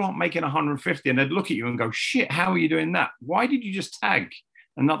 most people aren't making 150, and they'd look at you and go, shit, how are you doing that? Why did you just tag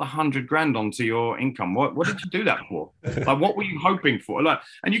another 100 grand onto your income? What did you do that for? Like, what were you hoping for? Like,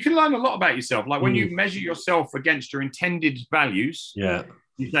 and you can learn a lot about yourself. Like when you measure yourself against your intended values,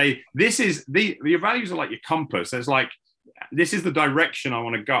 you say, your values are like your compass. It's like, this is the direction I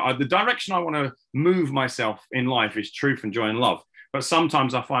want to go. The direction I want to move myself in life is truth and joy and love. But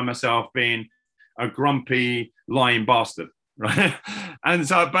sometimes I find myself being a grumpy, lying bastard, right? And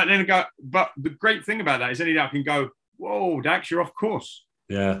so, but the great thing about that is I can go, whoa, Dax, you're off course.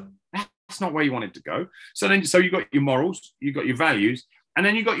 Yeah. That's not where you wanted to go. So you got your morals, you got your values, and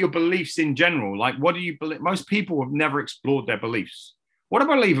then you got your beliefs in general. Like, what do you believe? Most people have never explored their beliefs. What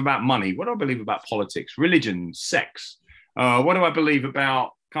do I believe about money? What do I believe about politics, religion, sex? What do I believe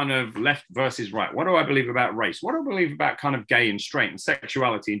about kind of left versus right? What do I believe about race? What do I believe about kind of gay and straight and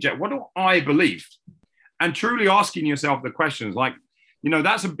sexuality and what do I believe? And truly asking yourself the questions, like,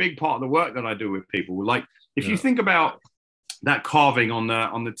 that's a big part of the work that I do with people. Like, if you think about that carving on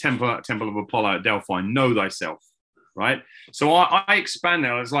the temple of Apollo at Delphi, know thyself, right? So I expand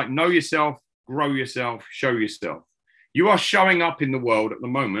that. It's like, know yourself, grow yourself, show yourself. You are showing up in the world at the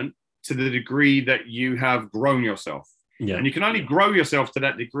moment to the degree that you have grown yourself. Yeah. And you can only grow yourself to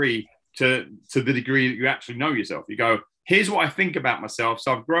that degree, to the degree that you actually know yourself. You go, here's what I think about myself.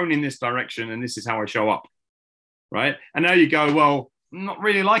 So I've grown in this direction, and this is how I show up, right? And now you go, well, I'm not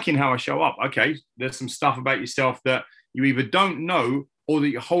really liking how I show up. Okay, there's some stuff about yourself that you either don't know or that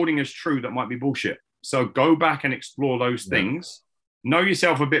you're holding as true that might be bullshit. So go back and explore those things, know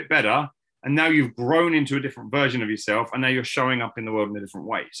yourself a bit better, and now you've grown into a different version of yourself, and now you're showing up in the world in a different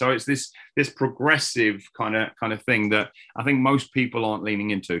way. So it's this progressive kind of thing that I think most people aren't leaning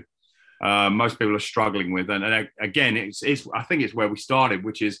into. most people are struggling with. And again, it's I think it's where we started,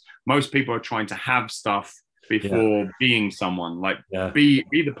 which is most people are trying to have stuff before being someone. Like be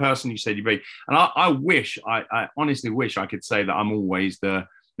the person you said you be. And I honestly wish I could say that I'm always the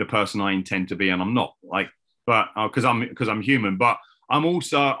person I intend to be, and I'm not. Like, but because I'm human, but I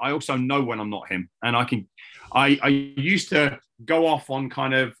also know when I'm not him, and I used to go off on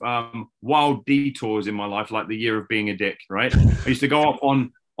kind of wild detours in my life, like the year of being a dick, right? I used to go off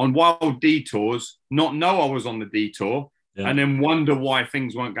on wild detours, not know I was on the detour, and then wonder why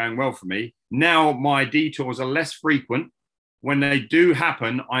things weren't going well for me. Now my detours are less frequent. When they do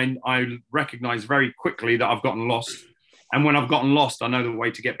happen, I recognize very quickly that I've gotten lost. And when I've gotten lost, I know the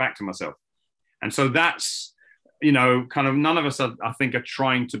way to get back to myself. And so that's, kind of none of us, I think, are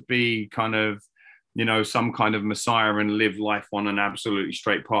trying to be kind of, some kind of messiah and live life on an absolutely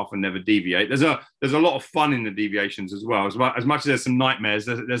straight path and never deviate. There's a lot of fun in the deviations as well. As much as there's some nightmares,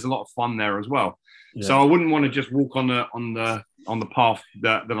 there's a lot of fun there as well. Yeah. So I wouldn't want to just walk on the path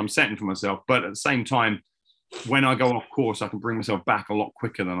that I'm setting for myself. But at the same time, when I go off course, I can bring myself back a lot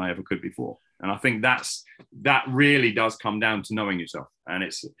quicker than I ever could before. And I think that really does come down to knowing yourself. And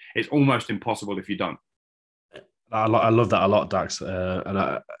it's almost impossible if you don't. I love that a lot, Dax.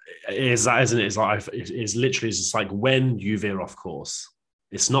 It is that, isn't it? It's like it's literally just like when you veer off course.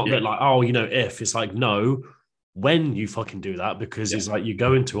 It's not that like, if. It's like, no, when you fucking do that, because it's like you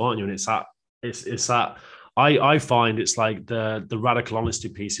go into, aren't you? And it's that I find it's like the radical honesty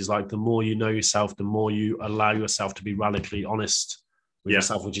piece is like the more you know yourself, the more you allow yourself to be radically honest with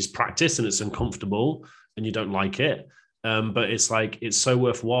yourself, which is practice and it's uncomfortable and you don't like it. But it's like, it's so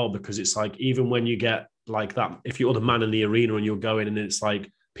worthwhile because it's like, even when you get like that, if you're the man in the arena and you're going and it's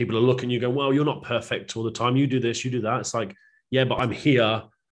like, people are looking, you go, well, you're not perfect all the time. You do this, you do that. It's like, yeah, but I'm here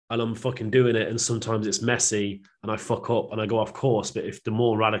and I'm fucking doing it. And sometimes it's messy and I fuck up and I go off course. But if the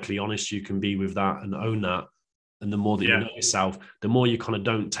more radically honest you can be with that and own that, and the more that you know yourself, the more you kind of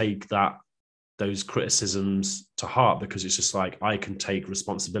don't take those criticisms to heart, because it's just like, I can take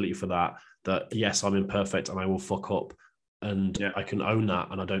responsibility for that yes, I'm imperfect and I will fuck up, and I can own that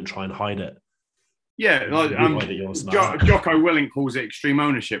and I don't try and hide it. Yeah, like, Jocko Willink calls it extreme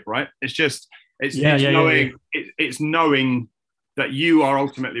ownership, right? It's knowing that you are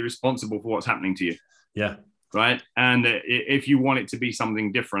ultimately responsible for what's happening to you. Yeah. Right. And if you want it to be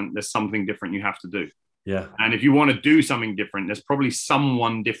something different, there's something different you have to do. Yeah. And if you want to do something different, there's probably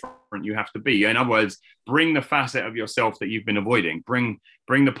someone different you have to be. In other words, bring the facet of yourself that you've been avoiding. Bring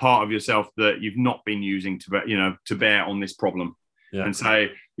the part of yourself that you've not been using to bear on this problem. Yeah. And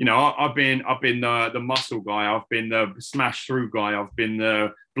say, I've been the muscle guy. I've been the smash through guy. I've been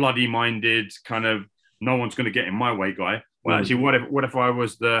the bloody minded kind of no one's going to get in my way guy. Well, actually, what if I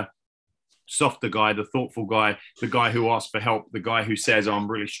was the softer guy, the thoughtful guy, the guy who asks for help, the guy who says,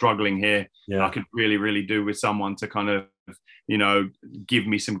 I'm really struggling here. I could really, really do with someone to kind of, give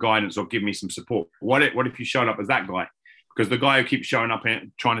me some guidance or give me some support. What if you showed up as that guy? Because the guy who keeps showing up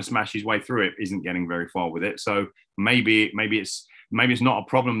and trying to smash his way through it isn't getting very far with it. So maybe it's not a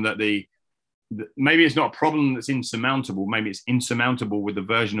problem maybe it's not a problem that's insurmountable. Maybe it's insurmountable with the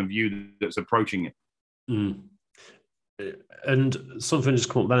version of you that's approaching it. Mm. And something just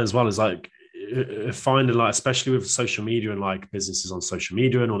come up then as well is like finding, like, especially with social media and like businesses on social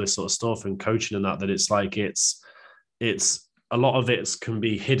media and all this sort of stuff and coaching and that it's like it's a lot of it can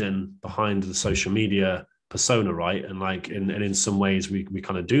be hidden behind the social media persona, right? And like in some ways we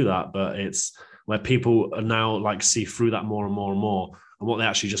kind of do that, but it's where people are now like see through that more and more and more, and what they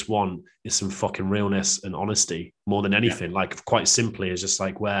actually just want is some fucking realness and honesty more than anything. Like, quite simply, is just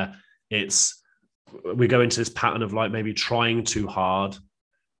like where we go into this pattern of like maybe trying too hard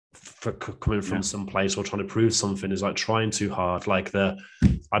for coming from some place or trying to prove something, is like trying too hard. Like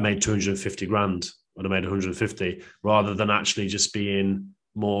I made 250 grand and I made 150, rather than actually just being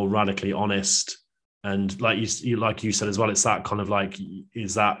more radically honest. And like you said as well, it's that kind of like,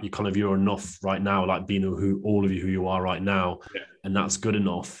 is that you're enough right now, like being all of you who you are right now, and that's good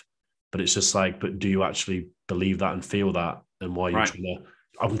enough. But it's just like, but do you actually believe that and feel that? And why you're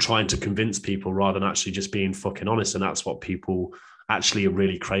I'm trying to convince people rather than actually just being fucking honest. And that's what people actually are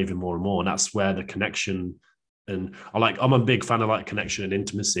really craving more and more. And that's where the connection, and I'm a big fan of like connection and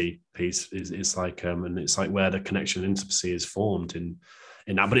intimacy piece is like, and it's like where the connection and intimacy is formed in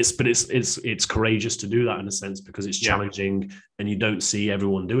that. But it's courageous to do that in a sense, because it's challenging and you don't see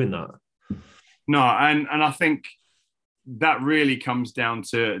everyone doing that. No. And I think that really comes down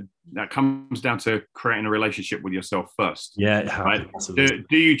to creating a relationship with yourself first. Yeah. Right?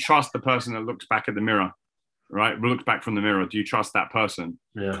 Do you trust the person that looks back at the mirror, right? Looks back from the mirror. Do you trust that person?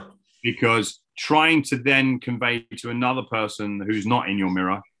 Yeah. Because trying to then convey to another person who's not in your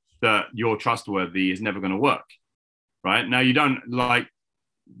mirror that you're trustworthy is never going to work, right? Now, you don't like,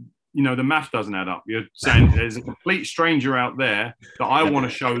 the math doesn't add up. You're saying there's a complete stranger out there that I want to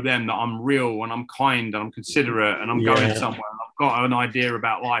show them that I'm real and I'm kind and I'm considerate and I'm going somewhere and I've got an idea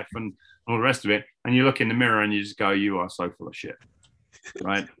about life and all the rest of it. And you look in the mirror and you just go, you are so full of shit,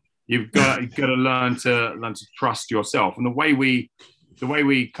 right? You've got to learn to trust yourself. And the way we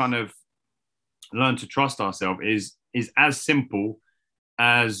kind of learn to trust ourselves is as simple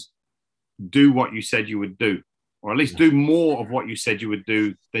as do what you said you would do, or at least do more of what you said you would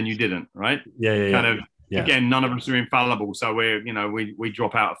do than you didn't, right? Again, none of us are infallible. So we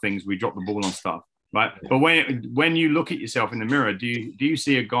drop out of things, we drop the ball on stuff, right? But when you look at yourself in the mirror, do you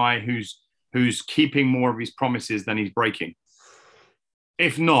see a guy who's keeping more of his promises than he's breaking?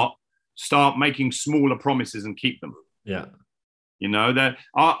 If not, start making smaller promises and keep them. Yeah. That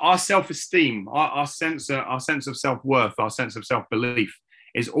our self-esteem, our sense of self-worth, our sense of self-belief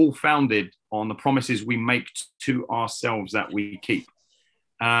is all founded on the promises we make to ourselves that we keep.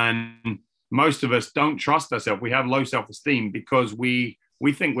 And most of us don't trust ourselves. We have low self-esteem because we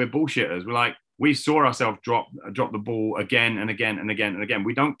think we're bullshitters. We saw ourselves drop the ball again and again and again and again.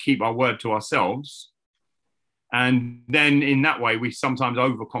 We don't keep our word to ourselves. And then in that way, we sometimes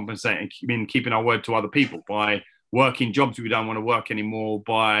overcompensate in keeping our word to other people by working jobs we don't want to work anymore,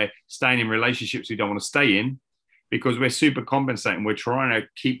 by staying in relationships we don't want to stay in, because we're super compensating. We're trying to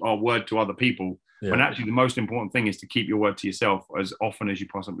keep our word to other people. When actually the most important thing is to keep your word to yourself as often as you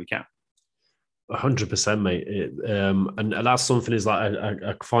possibly can. 100%, mate. And that's something is like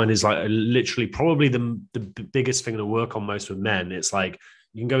I find is like literally probably the biggest thing to work on most with men. It's like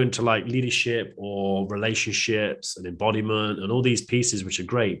you can go into like leadership or relationships and embodiment and all these pieces, which are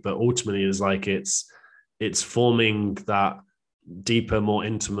great, but ultimately it's like it's forming that deeper, more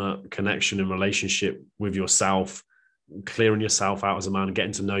intimate connection and relationship with yourself, clearing yourself out as a man,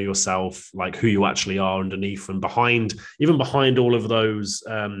 getting to know yourself, like who you actually are underneath and behind all of those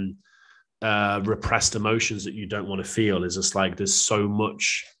repressed emotions that you don't want to feel. Is just like there's so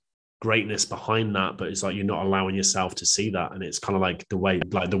much greatness behind that, but it's like you're not allowing yourself to see that, and it's kind of like the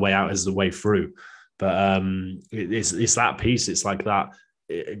way out is the way through. But it's that piece. It's like that.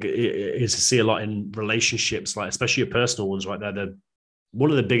 It's to see a lot in relationships, like especially your personal ones, right? They're one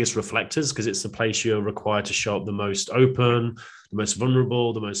of the biggest reflectors because it's the place you're required to show up the most open, the most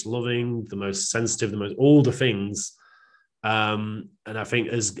vulnerable, the most loving, the most sensitive, all the things. And I think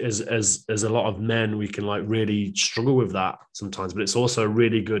as a lot of men, we can like really struggle with that sometimes, but it's also a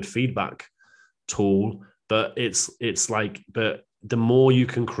really good feedback tool. But it's like, but the more you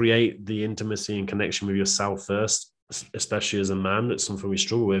can create the intimacy and connection with yourself first, especially as a man, that's something we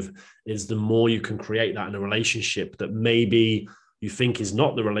struggle with, is the more you can create that in a relationship that maybe you think is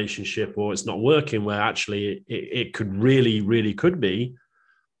not the relationship or it's not working, where actually it could really could be.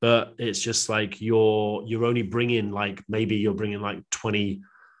 But it's just like you're only bringing like, maybe you're bringing like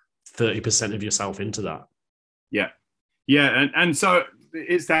 20-30% of yourself into that. Yeah. And so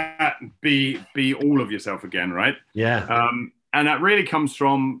it's that be all of yourself again, right? Yeah. And that really comes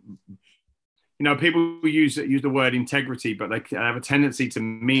from, people use the word integrity, but they have a tendency to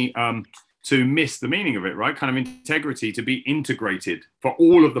miss the meaning of it, right? Kind of integrity, to be integrated, for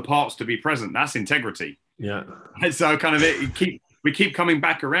all of the parts to be present. That's integrity. Yeah. And so kind of we keep coming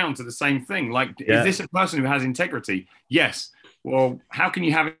back around to the same thing. Like, is this a person who has integrity? Yes. Well, how can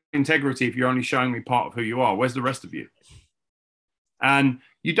you have integrity if you're only showing me part of who you are? Where's the rest of you? And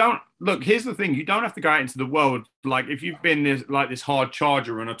you don't look, here's the thing. You don't have to go out into the world. Like if you've been this hard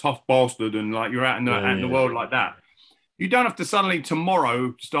charger and a tough bastard and like you're out in the world like that, you don't have to suddenly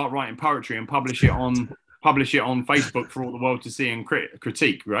tomorrow start writing poetry and publish it on Facebook for all the world to see and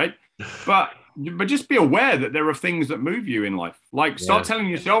critique. Right. But just be aware that there are things that move you in life. Like start telling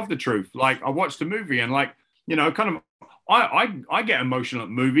yourself the truth. Like I watched a movie and like, kind of, I get emotional at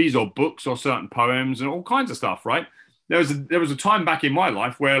movies or books or certain poems and all kinds of stuff. Right. There was a time back in my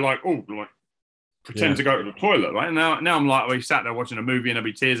life where pretend to go to the toilet. Right. And now I'm like, we sat there watching a movie and there'll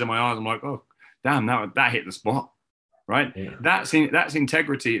be tears in my eyes. I'm like, oh, damn, that hit the spot. Right. Yeah. That's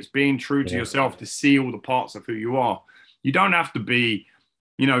integrity. It's being true to yourself, to see all the parts of who you are. You don't have to be,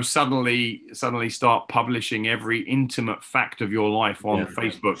 suddenly start publishing every intimate fact of your life on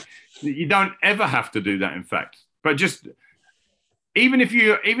Facebook. You don't ever have to do that, in fact. But just even if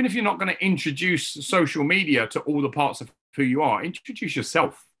you're not going to introduce social media to all the parts of who you are, introduce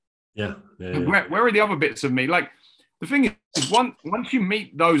yourself. Yeah. Where are the other bits of me? Like the thing is, once you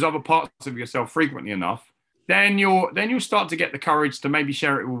meet those other parts of yourself frequently enough, then you'll start to get the courage to maybe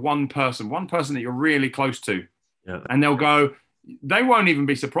share it with one person that you're really close to. Yeah. And they'll go, they won't even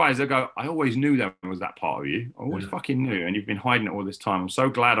be surprised. They'll go, I always knew there was that part of you. I always Yeah. fucking knew. And you've been hiding it all this time. I'm so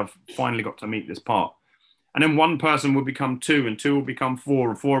glad I've finally got to meet this part. And then one person will become two, and two will become four,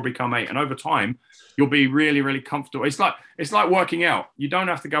 and four will become eight. And over time, you'll be really, really comfortable. It's like working out. You don't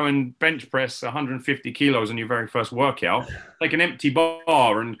have to go and bench press 150 kilos on your very first workout. Take an empty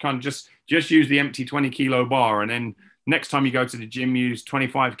bar and kind of just use the empty 20-kilo bar. And then next time you go to the gym, use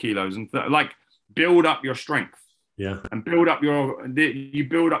 25 kilos and like build up your strength. Yeah. And you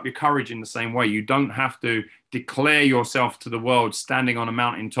build up your courage in the same way. You don't have to declare yourself to the world standing on a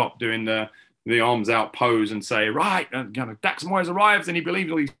mountaintop doing the arms out pose and say, right, Dax Moyes arrives and he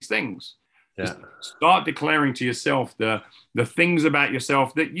believes all these things. Yeah. Just start declaring to yourself the things about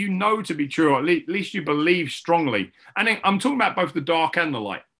yourself that you know to be true, or at least you believe strongly. And I'm talking about both the dark and the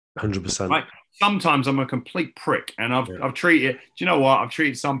light. 100%. Right? Sometimes I'm a complete prick, and I've treated. Do you know what? I've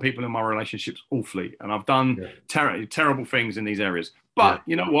treated some people in my relationships awfully, and I've done terrible things in these areres. But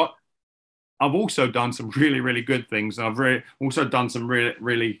you know what? I've also done some really, really good things. And I've also done some really,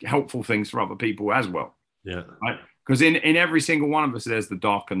 really helpful things for other people as well. Yeah. Right. Because in every single one of us, there's the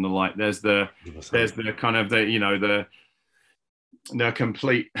dark and the light. There's the 100%. Kind of the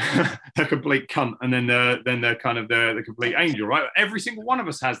complete the complete cunt, and then the kind of the complete angel. Right. Every single one of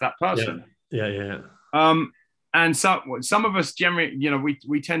us has that person. Yeah. And so some of us generally,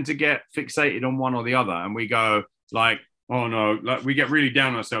 we tend to get fixated on one or the other, and we go like, oh no, like we get really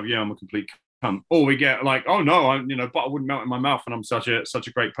down on ourselves. Yeah, I'm a complete cunt. Or we get like, oh no, butter wouldn't melt in my mouth, and I'm such a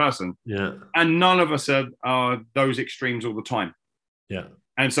great person. Yeah. And none of us are those extremes all the time. Yeah.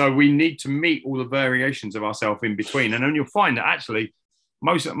 And so we need to meet all the variations of ourselves in between. And then you'll find that actually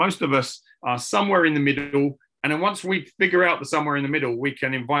most of us are somewhere in the middle. And then once we figure out the somewhere in the middle, we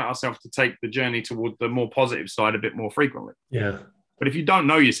can invite ourselves to take the journey toward the more positive side a bit more frequently. Yeah. But if you don't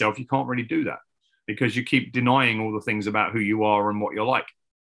know yourself, you can't really do that, because you keep denying all the things about who you are and what you're like.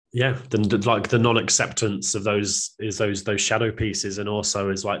 Yeah, like the non-acceptance of those shadow pieces, and also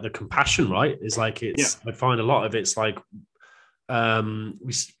is like the compassion, right? Is like I find a lot of it's like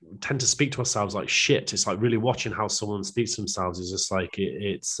we tend to speak to ourselves like shit. It's like really watching how someone speaks to themselves is just like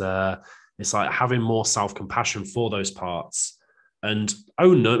it's like having more self-compassion for those parts and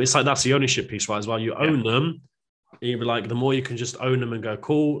own them. It's like that's the ownership piece, right? As well, you own them. You'd be like, the more you can just own them and go,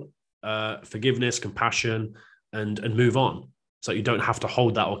 cool, forgiveness, compassion, and move on. So you don't have to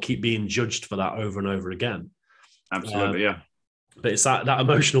hold that or keep being judged for that over and over again. Absolutely, yeah. But it's that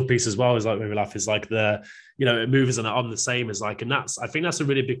emotional piece as well. Is like maybe life is like it moves and I'm the same as like, and I think that's a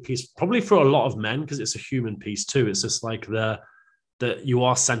really big piece, probably for a lot of men, because it's a human piece too. It's just like that you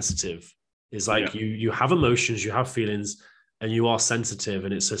are sensitive. It's like you have emotions, you have feelings, and you are sensitive.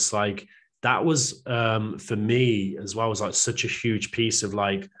 And it's just like that was for me as well, was like such a huge piece of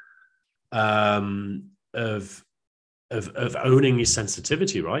like of owning your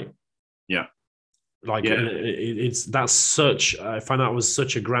sensitivity, right? Yeah. Like that's such, I find that was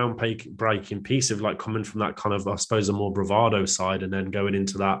such a groundbreaking piece of like coming from that kind of, I suppose, a more bravado side, and then going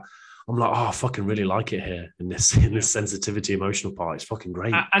into that. I'm like, oh, I fucking really like it here in this sensitivity, emotional part. It's fucking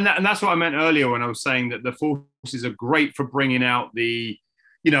great. And that's what I meant earlier when I was saying that the forces are great for bringing out the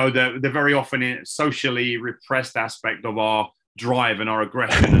very often socially repressed aspect of our drive and our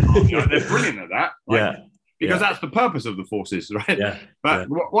aggression. And they're brilliant at that. Right? Because that's the purpose of the forces, right? Yeah. But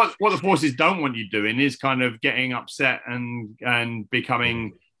what the forces don't want you doing is kind of getting upset and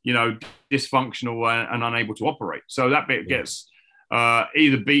becoming, dysfunctional and unable to operate. So that bit gets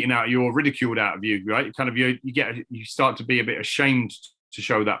either beaten out of you or ridiculed out of you, right? Kind of you start to be a bit ashamed to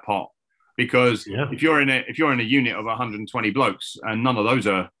show that part, because if you're in a unit of 120 blokes and none of those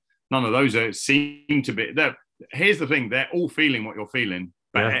are seem to be there. Here's the thing: they're all feeling what you're feeling,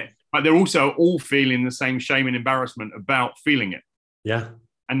 but they're also all feeling the same shame and embarrassment about feeling it. Yeah.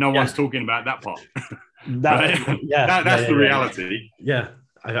 And no one's talking about that part. That's the reality. Yeah.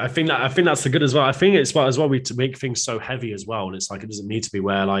 I think that's the good as well. I think it's as well to make things so heavy as well. And it's like, it doesn't need to be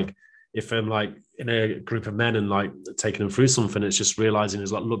where like, if I'm like in a group of men and like taking them through something, it's just realizing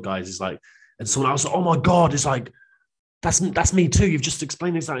is like, look guys, it's like, and someone else, oh my God, it's like, that's me too. You've just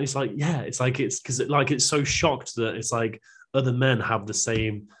explained exactly. It's like, yeah, it's like, it's because it's so shocked that it's like other men have the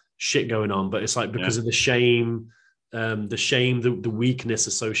same shit going on, but it's like because of the shame, the weakness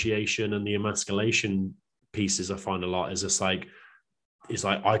association and the emasculation pieces, I find a lot is just like, it's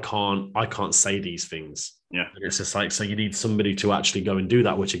like I can't say these things. Yeah. And it's just like, so you need somebody to actually go and do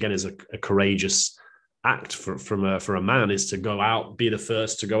that, which again is a courageous act for a man, is to go out, be the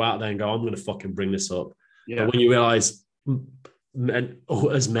first to go out there and go, I'm going to fucking bring this up. Yeah. But when you realize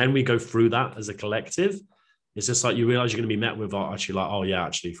as men, we go through that as a collective, it's just like you realize you're going to be met with actually like, oh yeah,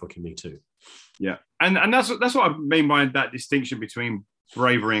 actually fucking me too. Yeah, and that's what I mean by that distinction between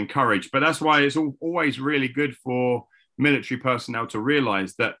bravery and courage. But that's why it's always really good for military personnel to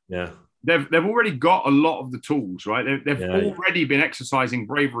realize that Yeah. they've already got a lot of the tools, right? They've Yeah. already been exercising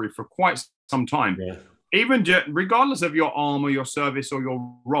bravery for quite some time. Yeah. Even regardless of your arm or your service or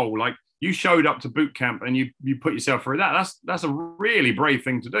your role, like you showed up to boot camp and you put yourself through that. That's a really brave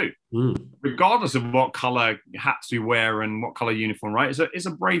thing to do, regardless of what color hats you wear and what color uniform. Right? It's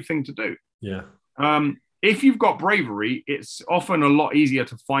a brave thing to do. Yeah. If you've got bravery, it's often a lot easier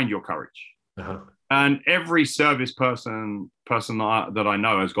to find your courage. Uh-huh. And every service person that I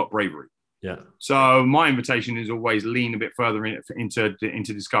know has got bravery. Yeah. So my invitation is always lean a bit further into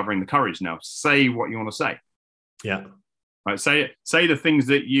discovering the courage. Now, say what you want to say. Yeah. Right. Say the things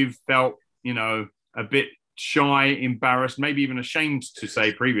that you've felt, a bit shy, embarrassed, maybe even ashamed to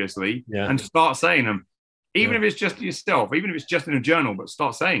say previously, and start saying them. Even if it's just yourself, even if it's just in a journal, but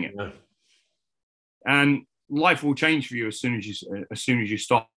start saying it. Yeah. And life will change for you as soon as you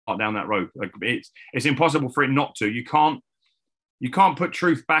start down that road. Like it's impossible for it not to. You can't put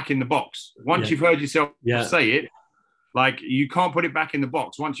truth back in the box. Once you've heard yourself say it, like you can't put it back in the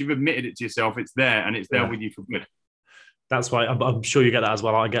box. Once you've admitted it to yourself, it's there and it's there with you for good. That's why I'm sure you get that as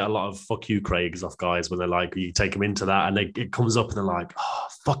well. I get a lot of "fuck you, Craigs" off guys when they're like, you take them into that, and it comes up, and they're like, "Oh,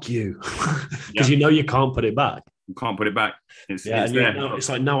 fuck you," because you can't put it back. You can't put it back. It's there. It's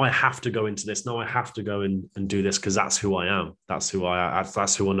like, no, I have to go into this. No, I have to go and do this because that's who I am. That's who I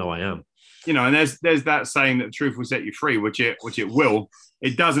know I am. And there's that saying that the truth will set you free, which it will.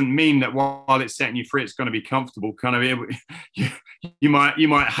 It doesn't mean that while it's setting you free, it's going to be comfortable. Kind of, you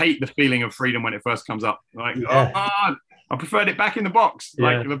might hate the feeling of freedom when it first comes up. Like, I preferred it back in the box.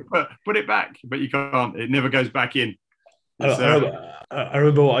 Like, put it back, but you can't. It never goes back in. I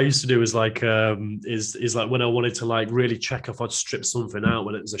remember what I used to do is like is like when I wanted to like really check if I'd strip something out,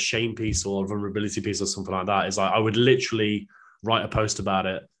 when it was a shame piece or a vulnerability piece or something like that, is like I would literally write a post about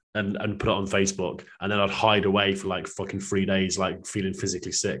it and put it on Facebook, and then I'd hide away for like fucking 3 days, like feeling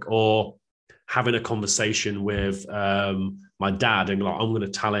physically sick, or having a conversation with my dad and like, I'm going to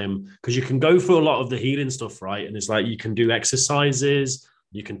tell him, because you can go through a lot of the healing stuff, right? And it's like, you can do exercises,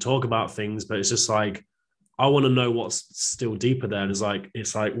 you can talk about things, but it's just like, I want to know what's still deeper there. And it's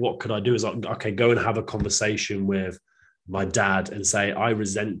like, what could I do? Is like, okay, go and have a conversation with my dad and say, I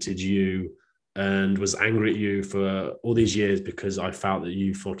resented you and was angry at you for all these years because I felt that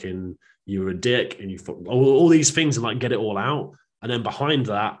you were a dick and all these things, and like get it all out. And then behind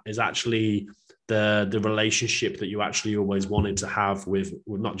that is actually the relationship that you actually always wanted to have with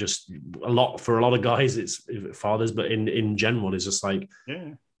not just for a lot of guys, it's fathers, but in general, it's just like,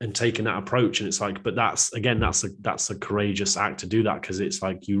 and taking that approach. And it's like, but that's a courageous act to do that, because it's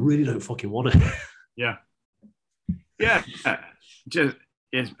like, you really don't fucking want it. Yeah.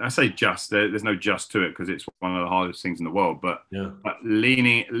 I say there's no just to it, because it's one of the hardest things in the world, but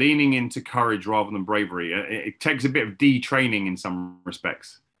leaning into courage rather than bravery, it takes a bit of detraining in some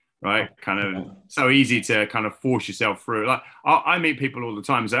respects, right? Kind of so easy to kind of force yourself through. Like I meet people all the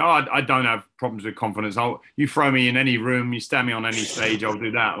time and say, I don't have problems with confidence. You throw me in any room, you stand me on any stage, I'll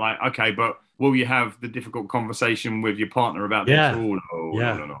do that. Like, okay, but will you have the difficult conversation with your partner about this? No,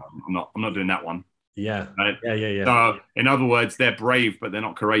 I'm not doing that one. Yeah. Right? Yeah. So, in other words, they're brave, but they're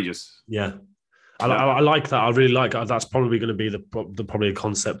not courageous. Yeah. I like that. I really like it. That's probably going to be probably a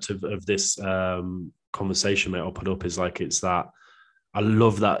concept of this conversation, mate. I'll put up is like, it's that I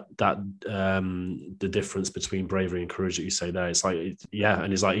love that the difference between bravery and courage that you say there. It's like,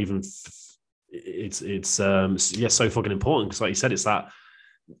 and it's like, even it's so fucking important, because like you said, it's that,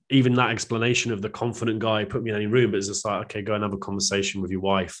 even that explanation of the confident guy put me in any room, but it's just like, okay, go and have a conversation with your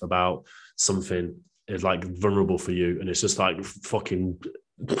wife about something is like vulnerable for you, and it's just like fucking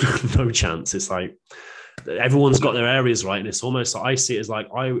no chance. It's like everyone's got their areas, right? And it's almost like, I see it as like,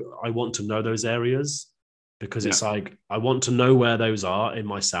 I want to know those areas, because it's like, I want to know where those are in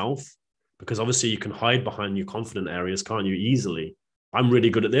myself, because obviously you can hide behind your confident areas, can't you, easily? I'm really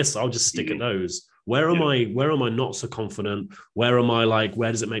good at this, I'll just stick at those. Where am I not so confident? Where am I like,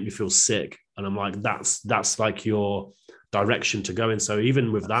 where does it make me feel sick? And I'm like, that's like your direction to go in. So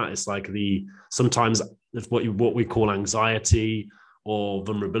even with that, it's like sometimes what we call anxiety or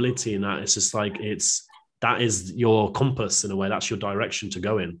vulnerability, and that it's just like, that is your compass in a way. That's your direction to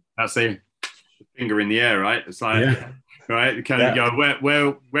go in. That's the finger in the air, right? It's like, right? Kind of go,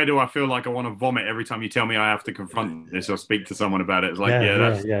 where do I feel like I want to vomit every time you tell me I have to confront this or speak to someone about it? It's like,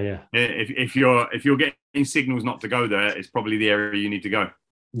 If you're getting signals not to go there, it's probably the area you need to go.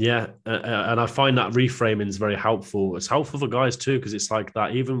 Yeah, and I find that reframing is very helpful. It's helpful for guys too, because it's like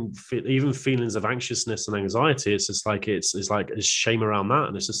that. Even feelings of anxiousness and anxiety, it's just like it's like it's shame around that,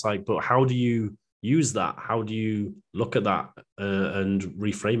 and it's just like, but how do you use that? How do you look at that and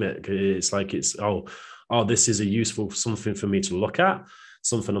reframe it? It's like oh, this is a useful something for me to look at,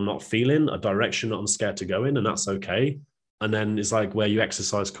 something I'm not feeling, a direction that I'm scared to go in, and that's okay. And then it's like where you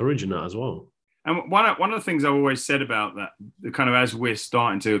exercise courage in that as well. And one of the things I've always said about that, kind of as we're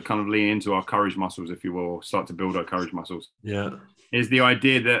starting to kind of lean into our courage muscles, if you will, start to build our courage muscles, Yeah, is the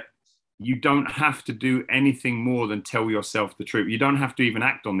idea that you don't have to do anything more than tell yourself the truth. You don't have to even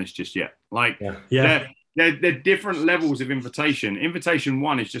act on this just yet. Like, yeah, they're different levels of invitation. Invitation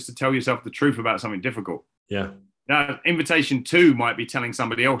one is just to tell yourself the truth about something difficult. yeah. Now, invitation two might be telling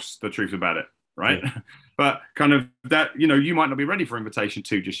somebody else the truth about it, right? Yeah. But kind of that, you might not be ready for invitation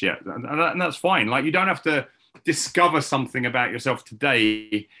two just yet. And that's fine. Like, you don't have to discover something about yourself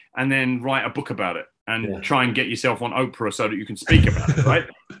today and then write a book about it and try and get yourself on Oprah so that you can speak about it, right?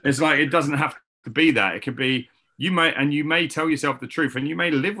 It's like, it doesn't have to be that. It could be, you may tell yourself the truth, and you may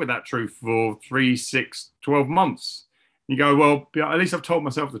live with that truth for 3, 6, 12 months. You go, well, at least I've told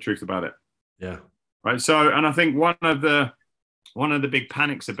myself the truth about it. Yeah. Right. So, and I think one of the big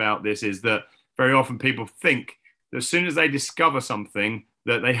panics about this is that very often people think that as soon as they discover something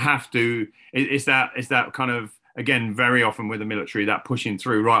that they have to, it's that kind of, again, very often with the military, that pushing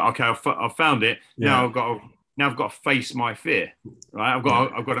through, right? Okay, I've found it. Yeah. Now I've got to face my fear, right? I've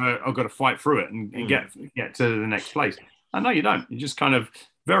got to fight through it and get to the next place. And no, you don't. You just kind of,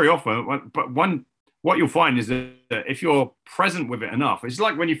 very often, what you'll find is that if you're present with it enough, it's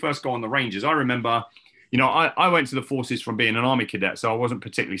like when you first go on the ranges. I remember, I went to the forces from being an army cadet, so I wasn't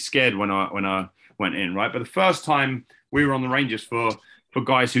particularly scared when I went in, right? But the first time we were on the ranges for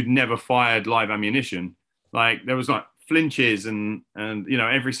guys who'd never fired live ammunition, like there was like flinches and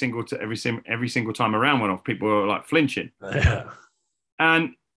every single time around went off, people were like flinching. Yeah.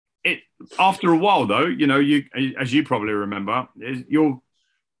 And after a while though, you, as you probably remember,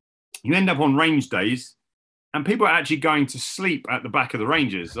 you end up on range days and people are actually going to sleep at the back of the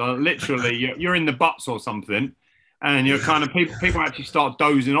ranges. Literally, you're in the butts or something, and you're kind of people actually start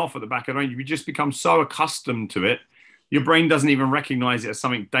dozing off at the back of the range. You just become so accustomed to it, your brain doesn't even recognize it as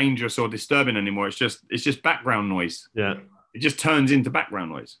something dangerous or disturbing anymore. It's just background noise. Yeah, it just turns into background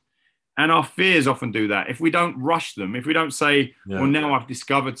noise. And our fears often do that. If we don't rush them, if we don't say, well, now I've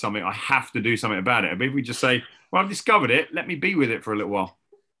discovered something, I have to do something about it. But if we just say, well, I've discovered it, let me be with it for a little while.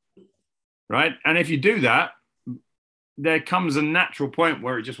 Right? And if you do that, there comes a natural point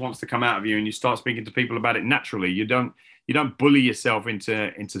where it just wants to come out of you and you start speaking to people about it naturally. You don't bully yourself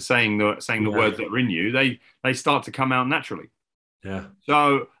into saying the words that are in you. They start to come out naturally. Yeah.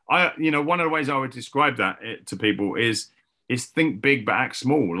 So one of the ways I would describe that to people is think big but act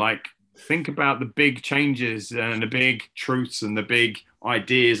small. Like, think about the big changes and the big truths and the big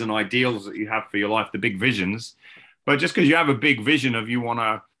ideas and ideals that you have for your life, the big visions. But just because you have a big vision of you want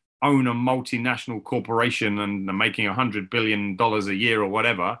to own a multinational corporation and making $100 billion a year or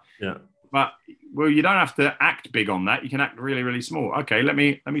whatever. Yeah. But, well, you don't have to act big on that. You can act really, really small. Okay, let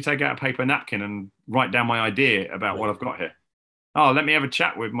me take out a paper napkin and write down my idea about what I've got here. Oh, let me have a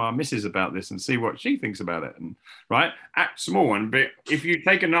chat with my missus about this and see what she thinks about it. And right, act small. And if you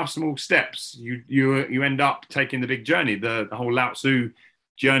take enough small steps, you end up taking the big journey, the whole Lao Tzu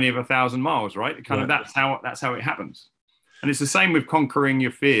journey of 1,000 miles. Right, that's how it happens. And it's the same with conquering your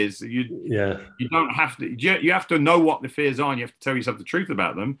fears. You don't have to. You have to know what the fears are, and you have to tell yourself the truth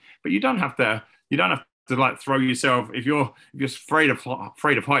about them. But you don't have to like throw yourself. If you're afraid of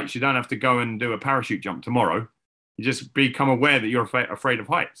heights, you don't have to go and do a parachute jump tomorrow. You just become aware that you're afraid of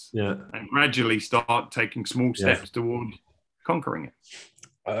heights. Yeah. And gradually start taking small steps toward conquering it.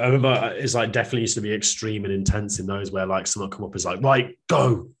 I remember it's like definitely used to be extreme and intense in those where like someone come up is like, right,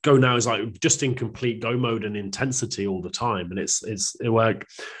 go now. It's like just in complete go mode and intensity all the time. And it's like,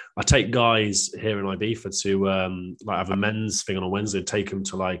 I take guys here in Ibiza to like have a men's thing on a Wednesday, take them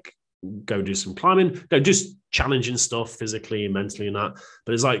to like go do some climbing, just challenging stuff physically and mentally and that.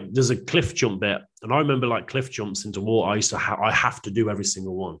 But it's like, there's a cliff jump bit. And I remember like cliff jumps into water. I have to do every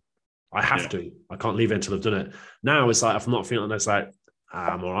single one. I have to. I can't leave it until I've done it. Now it's like, if I'm not feeling it, it's like,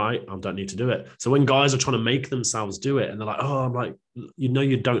 I'm all right. I don't need to do it. So when guys are trying to make themselves do it and they're like, oh, I'm like,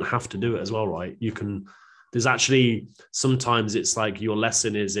 you don't have to do it as well, right? You can, there's actually, sometimes it's like your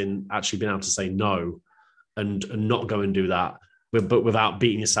lesson is in actually being able to say no and not go and do that, but without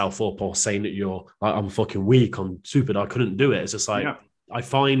beating yourself up or saying that you're like, I'm fucking weak, I'm stupid, I couldn't do it. It's just like, I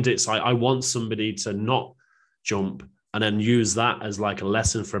find it's like, I want somebody to not jump and then use that as like a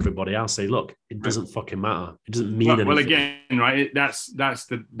lesson for everybody else. Say, look, it doesn't fucking matter. It doesn't mean anything. Well, again, right? That's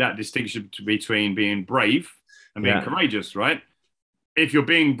that distinction between being brave and being courageous, right? If you're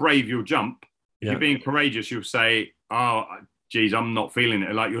being brave, you'll jump. If you're being courageous, you'll say, "Oh, geez, I'm not feeling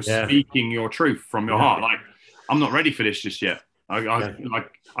it." Like you're speaking your truth from your heart. Like, I'm not ready for this just yet.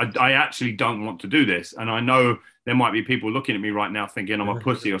 I actually don't want to do this, and I know there might be people looking at me right now thinking I'm a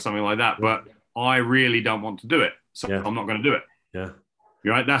pussy or something like that, but I really don't want to do it, so I'm not going to do it. Yeah,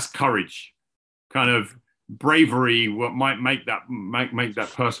 right. That's courage. Kind of bravery. What might make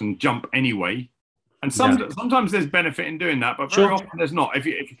that person jump anyway. And sometimes there's benefit in doing that, but very often there's not. If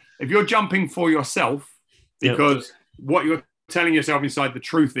you're jumping for yourself, because what you're telling yourself inside, the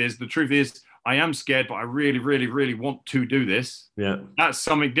truth is I am scared, but I really, really, really want to do this. Yeah, that's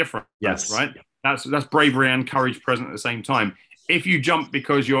something different. Yes, right. That's bravery and courage present at the same time. If you jump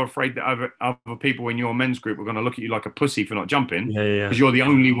because you're afraid that other people in your men's group are going to look at you like a pussy for not jumping, because you're the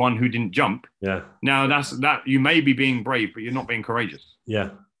only one who didn't jump. Yeah. Now that you may be being brave, but you're not being courageous. Yeah.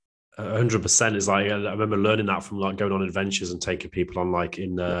 100% is like, I remember learning that from like going on adventures and taking people on like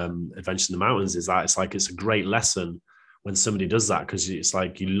in adventures in the mountains, is that it's a great lesson when somebody does that, because it's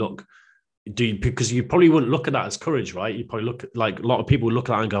like because you probably wouldn't look at that as courage, right? You probably look at, like, a lot of people look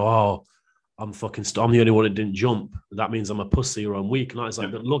at that and go, oh, I'm the only one that didn't jump. That means I'm a pussy or I'm weak. And it's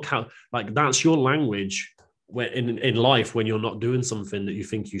like, but look how, like, that's your language where in life when you're not doing something that you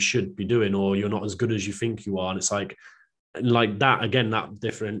think you should be doing, or you're not as good as you think you are. And it's like that again,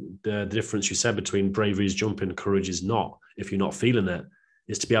 the difference you said between bravery is jumping, courage is not. If you're not feeling it,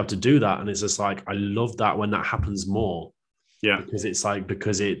 is to be able to do that. And it's just like, I love that when that happens more. Yeah,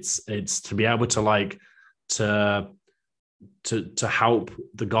 because it's to be able to like to help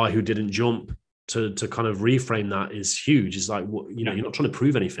the guy who didn't jump to kind of reframe that is huge. It's like, you're not trying to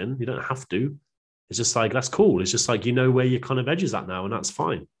prove anything. You don't have to. It's just like, that's cool. It's just like, where your kind of edges at now, and that's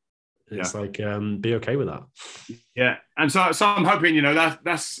fine. It's like, be okay with that. Yeah. And so I'm hoping,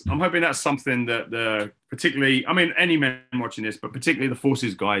 I'm hoping that's something that particularly, I mean, any men watching this, but particularly the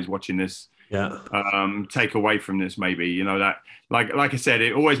forces guys watching this, take away from this, maybe, that like I said,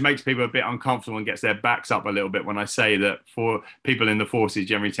 it always makes people a bit uncomfortable and gets their backs up a little bit when I say that for people in the forces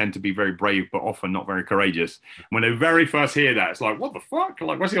generally tend to be very brave, but often not very courageous. When they very first hear that, it's like, what the fuck?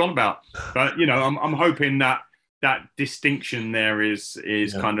 Like, what's he on about? But, I'm hoping that distinction there is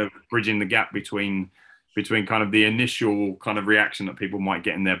kind of bridging the gap between kind of the initial kind of reaction that people might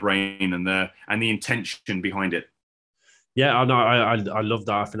get in their brain and the intention behind it. Yeah, I know. I love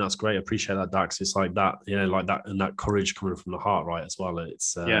that. I think that's great. I appreciate that, Dax. It's like that, like that, and that courage coming from the heart, right? As well.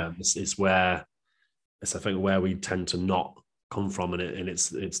 It's it's where I think where we tend to not come from, and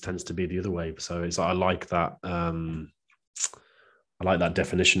it tends to be the other way. So I like that. I like that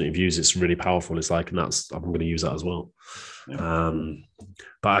definition that you've used. It's really powerful. It's like, and I'm going to use that as well. Yeah.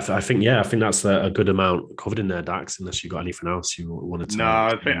 But I think that's a good amount covered in there, Dax. Unless you got anything else you wanted to. No,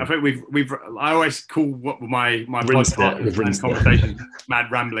 I think we've. I always call what my podcast conversations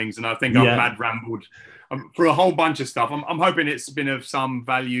mad ramblings, and I think I've mad rambled for a whole bunch of stuff. I'm hoping it's been of some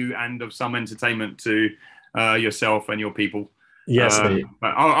value and of some entertainment to yourself and your people. Yes,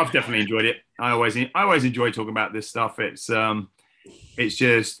 but I've definitely enjoyed it. I always enjoy talking about this stuff. It's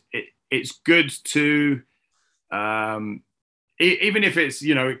just it's good to even if it's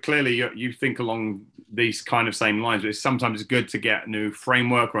clearly you think along these kind of same lines, but it's sometimes good to get a new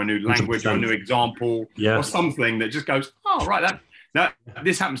framework or a new language 100%. Or a new example or something that just goes, oh right, that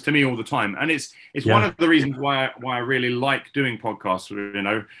this happens to me all the time. And it's one of the reasons why I really like doing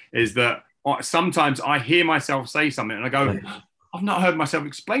podcasts, is that sometimes I hear myself say something and I go, I've not heard myself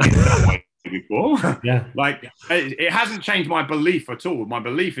explain it that way before. Like it hasn't changed my belief at all. My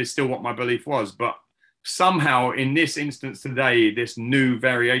belief is still what my belief was, but somehow in this instance today, this new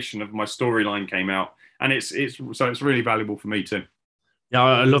variation of my storyline came out, and it's really valuable for me too. Yeah,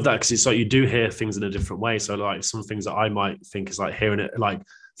 I love that, because it's like you do hear things in a different way. So like some things that I might think is like hearing it, like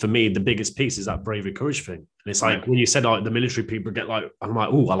for me, the biggest piece is that bravery, courage thing. And it's like when you said like the military people get like, I'm like,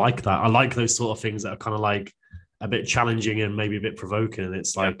 oh, I like that. I like those sort of things that are kind of like a bit challenging and maybe a bit provoking. And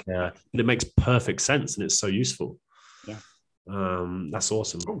it's like, but it makes perfect sense and it's so useful. Yeah. That's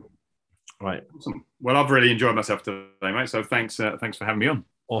awesome. Cool. Right. Awesome. Well, I've really enjoyed myself today, mate. So thanks for having me on.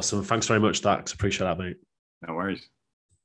 Awesome. Thanks very much, Dax. Appreciate that, mate. No worries.